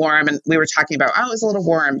was a little warm, and we were talking about, oh, it was a little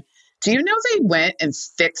warm. Do you know they went and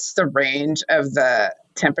fixed the range of the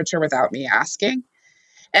temperature without me asking?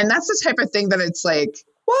 And that's the type of thing that it's like,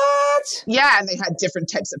 What? yeah. And they had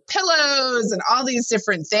different types of pillows and all these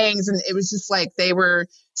different things. And it was just like, they're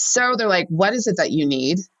like, what is it that you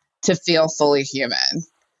need to feel fully human?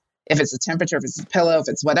 If it's a temperature, if it's a pillow, if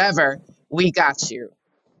it's whatever, we got you.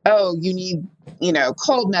 Oh, you need,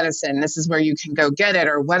 cold medicine. This is where you can go get it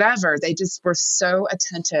or whatever. They just were so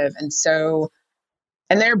attentive and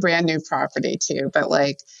they're a brand new property too. But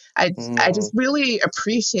like, I just really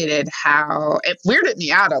appreciated how it weirded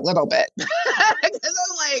me out a little bit because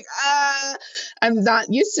I'm like, I'm not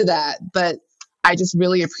used to that. But I just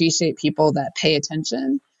really appreciate people that pay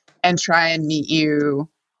attention and try and meet you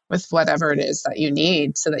with whatever it is that you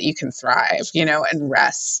need so that you can thrive, and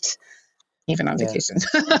rest, even on vacation.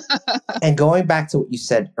 And going back to what you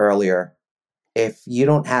said earlier, if you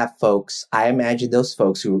don't have folks, I imagine those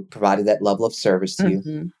folks who provided that level of service to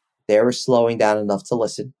you, they were slowing down enough to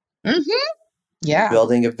listen. Yeah.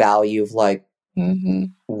 Building a value of like,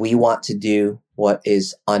 we want to do what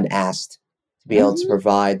is unasked to be able to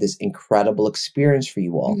provide this incredible experience for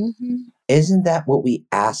you all. Isn't that what we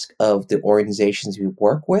ask of the organizations we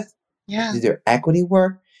work with? Yeah. Do their equity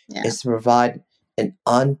work? Yeah. Is to provide an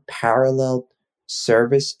unparalleled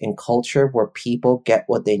service and culture where people get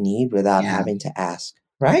what they need without having to ask,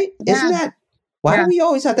 right? Yeah. Isn't that, why do we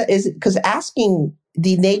always have that? Is it because asking,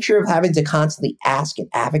 the nature of having to constantly ask and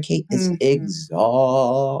advocate is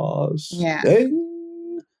exhausting. Yeah.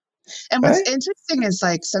 And what's interesting is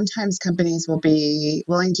like sometimes companies will be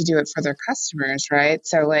willing to do it for their customers, right?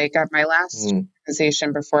 So like at my last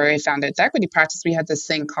organization before I founded the equity practice, we had this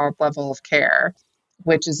thing called level of care,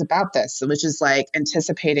 which is about this, which is like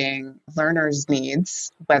anticipating learners'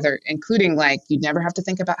 needs, whether including like you'd never have to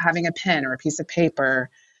think about having a pen or a piece of paper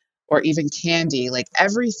or even candy, like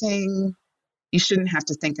everything. You shouldn't have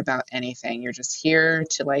to think about anything. You're just here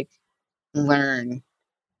to like learn,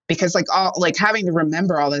 because like having to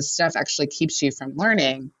remember all this stuff actually keeps you from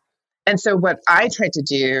learning. And so what I tried to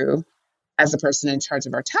do as the person in charge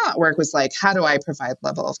of our talent work was like, how do I provide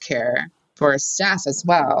level of care for staff as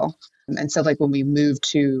well? And so like when we moved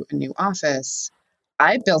to a new office,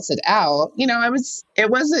 I built it out.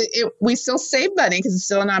 We still save money because it's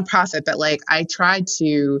still a nonprofit, but like I tried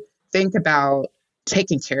to think about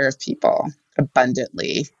taking care of people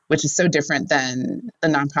abundantly, which is so different than the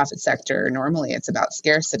nonprofit sector. Normally it's about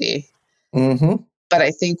scarcity. But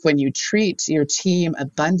I think when you treat your team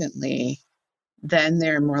abundantly, then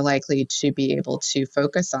they're more likely to be able to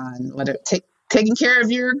focus on taking care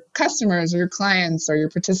of your customers or your clients or your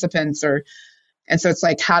participants. And so it's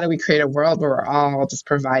like, how do we create a world where we're all just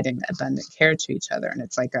providing abundant care to each other? And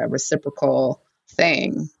it's like a reciprocal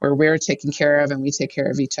thing where we're taken care of and we take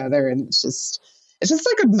care of each other. And it's just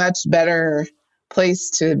like a much better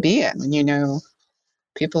place to be in when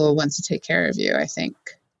people want to take care of you, I think.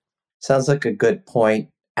 Sounds like a good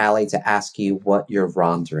point, Alli, to ask you what your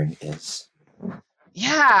rondering is.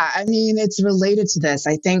 Yeah, I mean, it's related to this.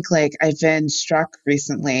 I think like I've been struck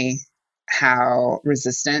recently how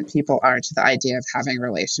resistant people are to the idea of having a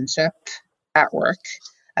relationship at work.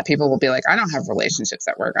 People will be like, I don't have relationships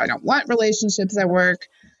at work. I don't want relationships at work.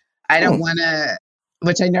 I don't want to,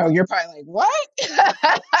 which I know you're probably like, what?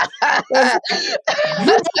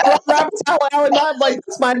 Like,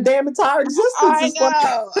 it's my damn entire existence. I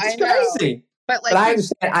know. Crazy. But I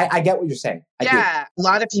understand. I get what you're saying. A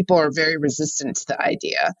lot of people are very resistant to the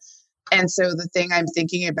idea. And so the thing I'm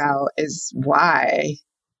thinking about is why.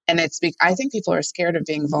 And I think people are scared of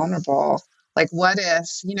being vulnerable. Like, what if,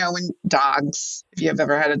 when dogs, if you've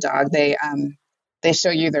ever had a dog, they show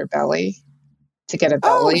you their belly to get a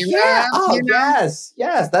belly rub. Yes.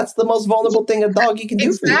 That's the most vulnerable thing a dog you can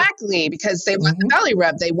do for you. Exactly, because they want the belly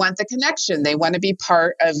rub. They want the connection. They want to be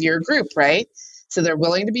part of your group, right? So they're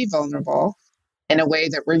willing to be vulnerable in a way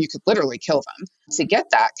where you could literally kill them to get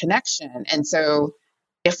that connection. And so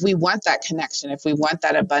if we want that connection, if we want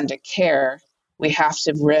that abundant care, we have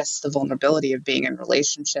to risk the vulnerability of being in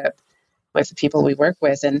relationship with the people we work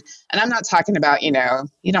with. And I'm not talking about, you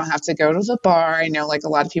don't have to go to the bar. I know like a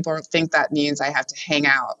lot of people think that means I have to hang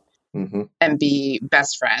out and be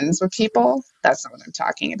best friends with people. That's not what I'm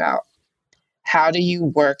talking about. How do you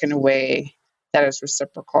work in a way that is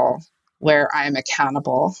reciprocal, where I'm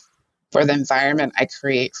accountable for the environment I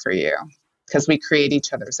create for you? Because we create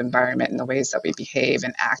each other's environment in the ways that we behave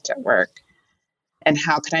and act at work. And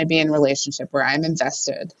how can I be in a relationship where I'm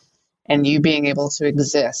invested in you being able to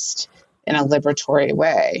exist in a liberatory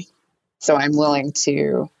way? So I'm willing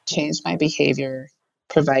to change my behavior,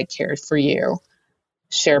 provide care for you,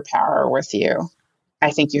 share power with you.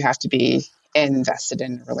 I think you have to be invested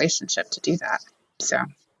in a relationship to do that. So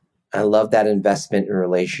I love that investment in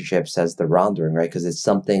relationships as the rendering, right? Because it's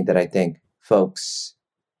something that I think folks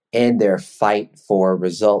in their fight for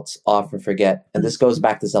results often forget. And this goes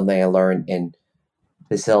back to something I learned in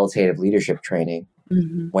facilitative leadership training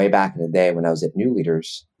way back in the day when I was at New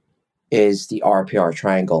Leaders, is the RPR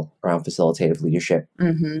triangle around facilitative leadership: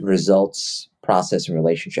 results, process, and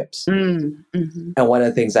relationships. And one of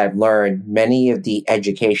the things I've learned, many of the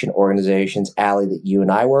education organizations, Alli, that you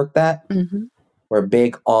and I worked at, were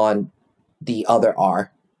big on the other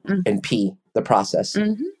R and P, the process.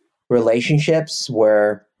 Relationships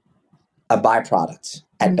were a byproduct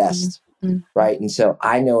at best, right? And so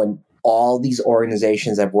I know in all these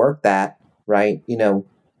organizations I've worked at, right,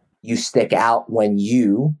 you stick out when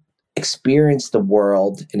you experience the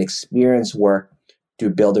world and experience work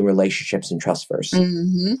through building relationships and trust first,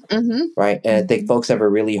 right? And I think folks have a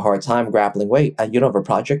really hard time grappling, wait, you don't have a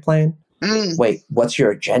project plan? Wait, what's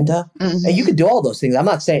your agenda? And you can do all those things. I'm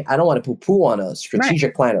not saying I don't want to poo-poo on a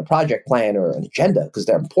strategic plan or project plan or an agenda, because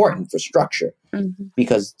they're important for structure,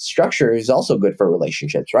 because structure is also good for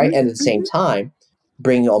relationships, right? And at the same time,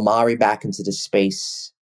 bringing Omari back into the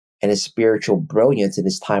space and his spiritual brilliance in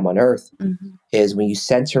his time on earth is when you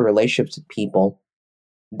center relationships with people,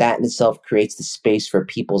 that in itself creates the space for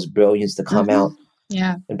people's brilliance to come out.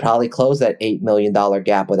 And probably close that $8 million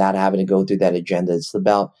gap without having to go through that agenda. It's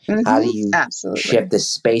about how do you shift the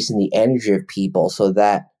space and the energy of people so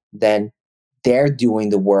that then they're doing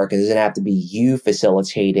the work. It doesn't have to be you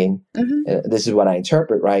facilitating. This is what I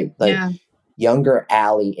interpret, right? Like younger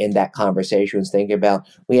Alli in that conversation was thinking about,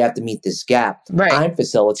 we have to meet this gap. I'm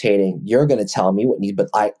facilitating. You're going to tell me what needs, but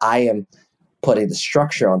I am putting the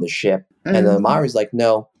structure on the ship. And then Omari's like,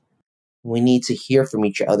 no, we need to hear from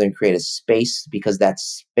each other and create a space, because that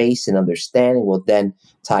space and understanding will then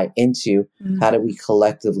tie into how do we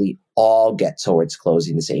collectively all get towards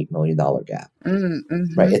closing this $8 million gap,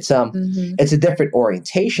 right? It's a different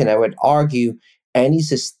orientation. I would argue any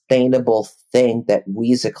sustainable thing that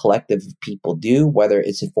we as a collective of people do, whether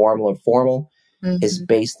it's informal or formal, is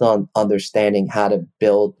based on understanding how to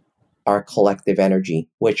build our collective energy,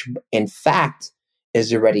 which in fact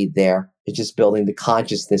is already there. It's just building the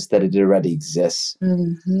consciousness that it already exists,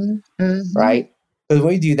 right? Because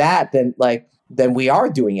when we do that, then we are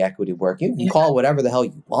doing equity work. You can call it whatever the hell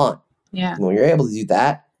you want. When you're able to do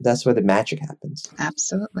that, that's where the magic happens.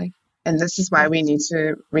 Absolutely. And this is why we need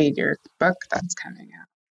to read your book that's coming out.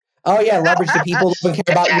 Oh yeah, leverage the people who care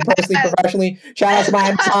about you personally, professionally. Shout out to my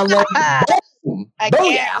Amazon link. I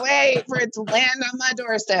can't wait for it to land on my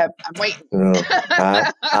doorstep. I'm waiting.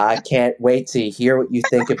 I can't wait to hear what you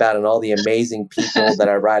think about and all the amazing people that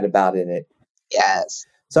I write about in it. Yes.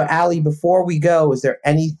 So Alli, before we go, is there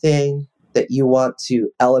anything that you want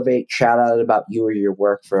to elevate, shout out about you or your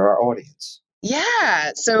work for our audience?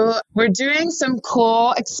 Yeah, so we're doing some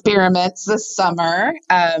cool experiments this summer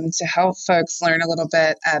to help folks learn a little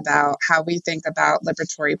bit about how we think about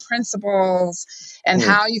liberatory principles and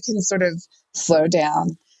how you can sort of slow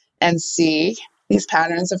down and see these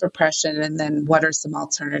patterns of oppression, and then what are some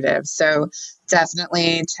alternatives. So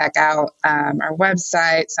definitely check out our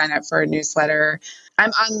website, sign up for a newsletter.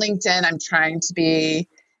 I'm on LinkedIn. I'm trying to be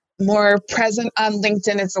more present on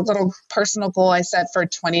LinkedIn. It's a little personal goal I set for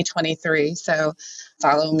 2023. So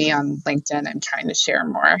follow me on LinkedIn. I'm trying to share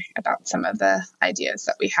more about some of the ideas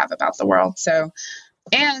that we have about the world. So,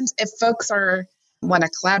 and if folks want to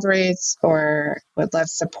collaborate or would love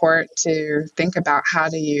support to think about how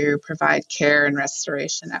do you provide care and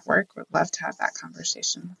restoration at work, would love to have that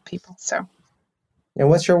conversation with people. So. And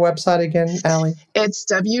what's your website again, Alli? It's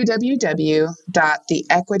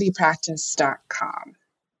www.theequitypractice.com.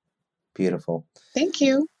 Beautiful. Thank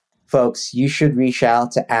you. Folks, you should reach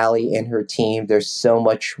out to Alli and her team. There's so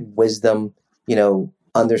much wisdom,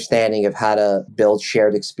 understanding of how to build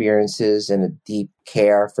shared experiences and a deep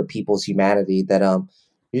care for people's humanity that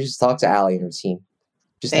you just talk to Alli and her team.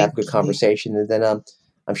 Just have a good conversation. And then I'm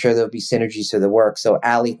sure there'll be synergies to the work. So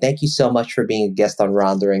Alli, thank you so much for being a guest on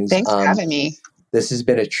Ronderings. Thanks for having me. This has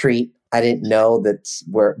been a treat. I didn't know that's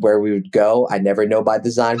where we would go. I never know by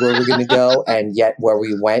design where we're going to go. And yet where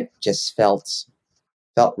we went just felt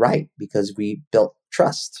right because we built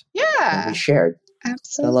trust. Yeah. And we shared.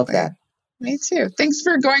 Absolutely. I love that. Me too. Thanks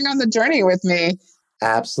for going on the journey with me.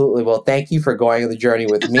 Absolutely. Well, thank you for going on the journey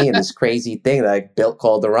with me and this crazy thing that I built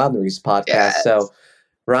called the Ronderings podcast. Yes. So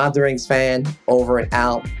Ronderings fan, over and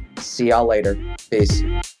out. See y'all later. Peace.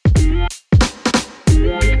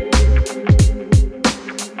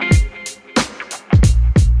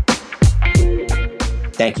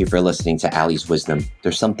 Thank you for listening to Alli's wisdom.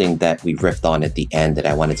 There's something that we riffed on at the end that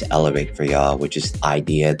I wanted to elevate for y'all, which is the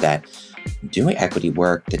idea that doing equity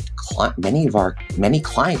work, that many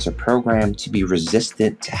clients are programmed to be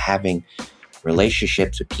resistant to having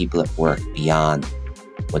relationships with people at work beyond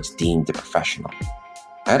what's deemed the professional.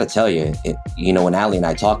 I gotta tell you, when Alli and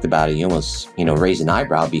I talked about it, you almost, raised an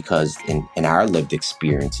eyebrow, because in our lived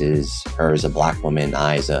experiences, her as a Black woman,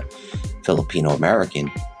 I as a Filipino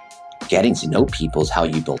American, getting to know people is how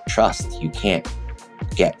you build trust. You can't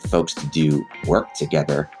get folks to do work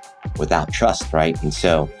together without trust, right? And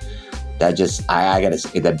so that just, I gotta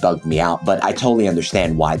say, that bugged me out. But I totally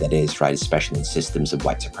understand why that is, right? Especially in systems of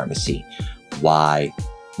white supremacy, why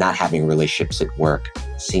not having relationships at work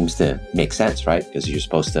seems to make sense, right? Because you're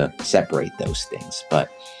supposed to separate those things,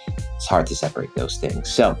 but it's hard to separate those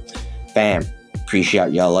things. So, fam,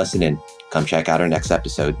 appreciate y'all listening. Come check out our next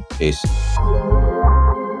episode. Peace.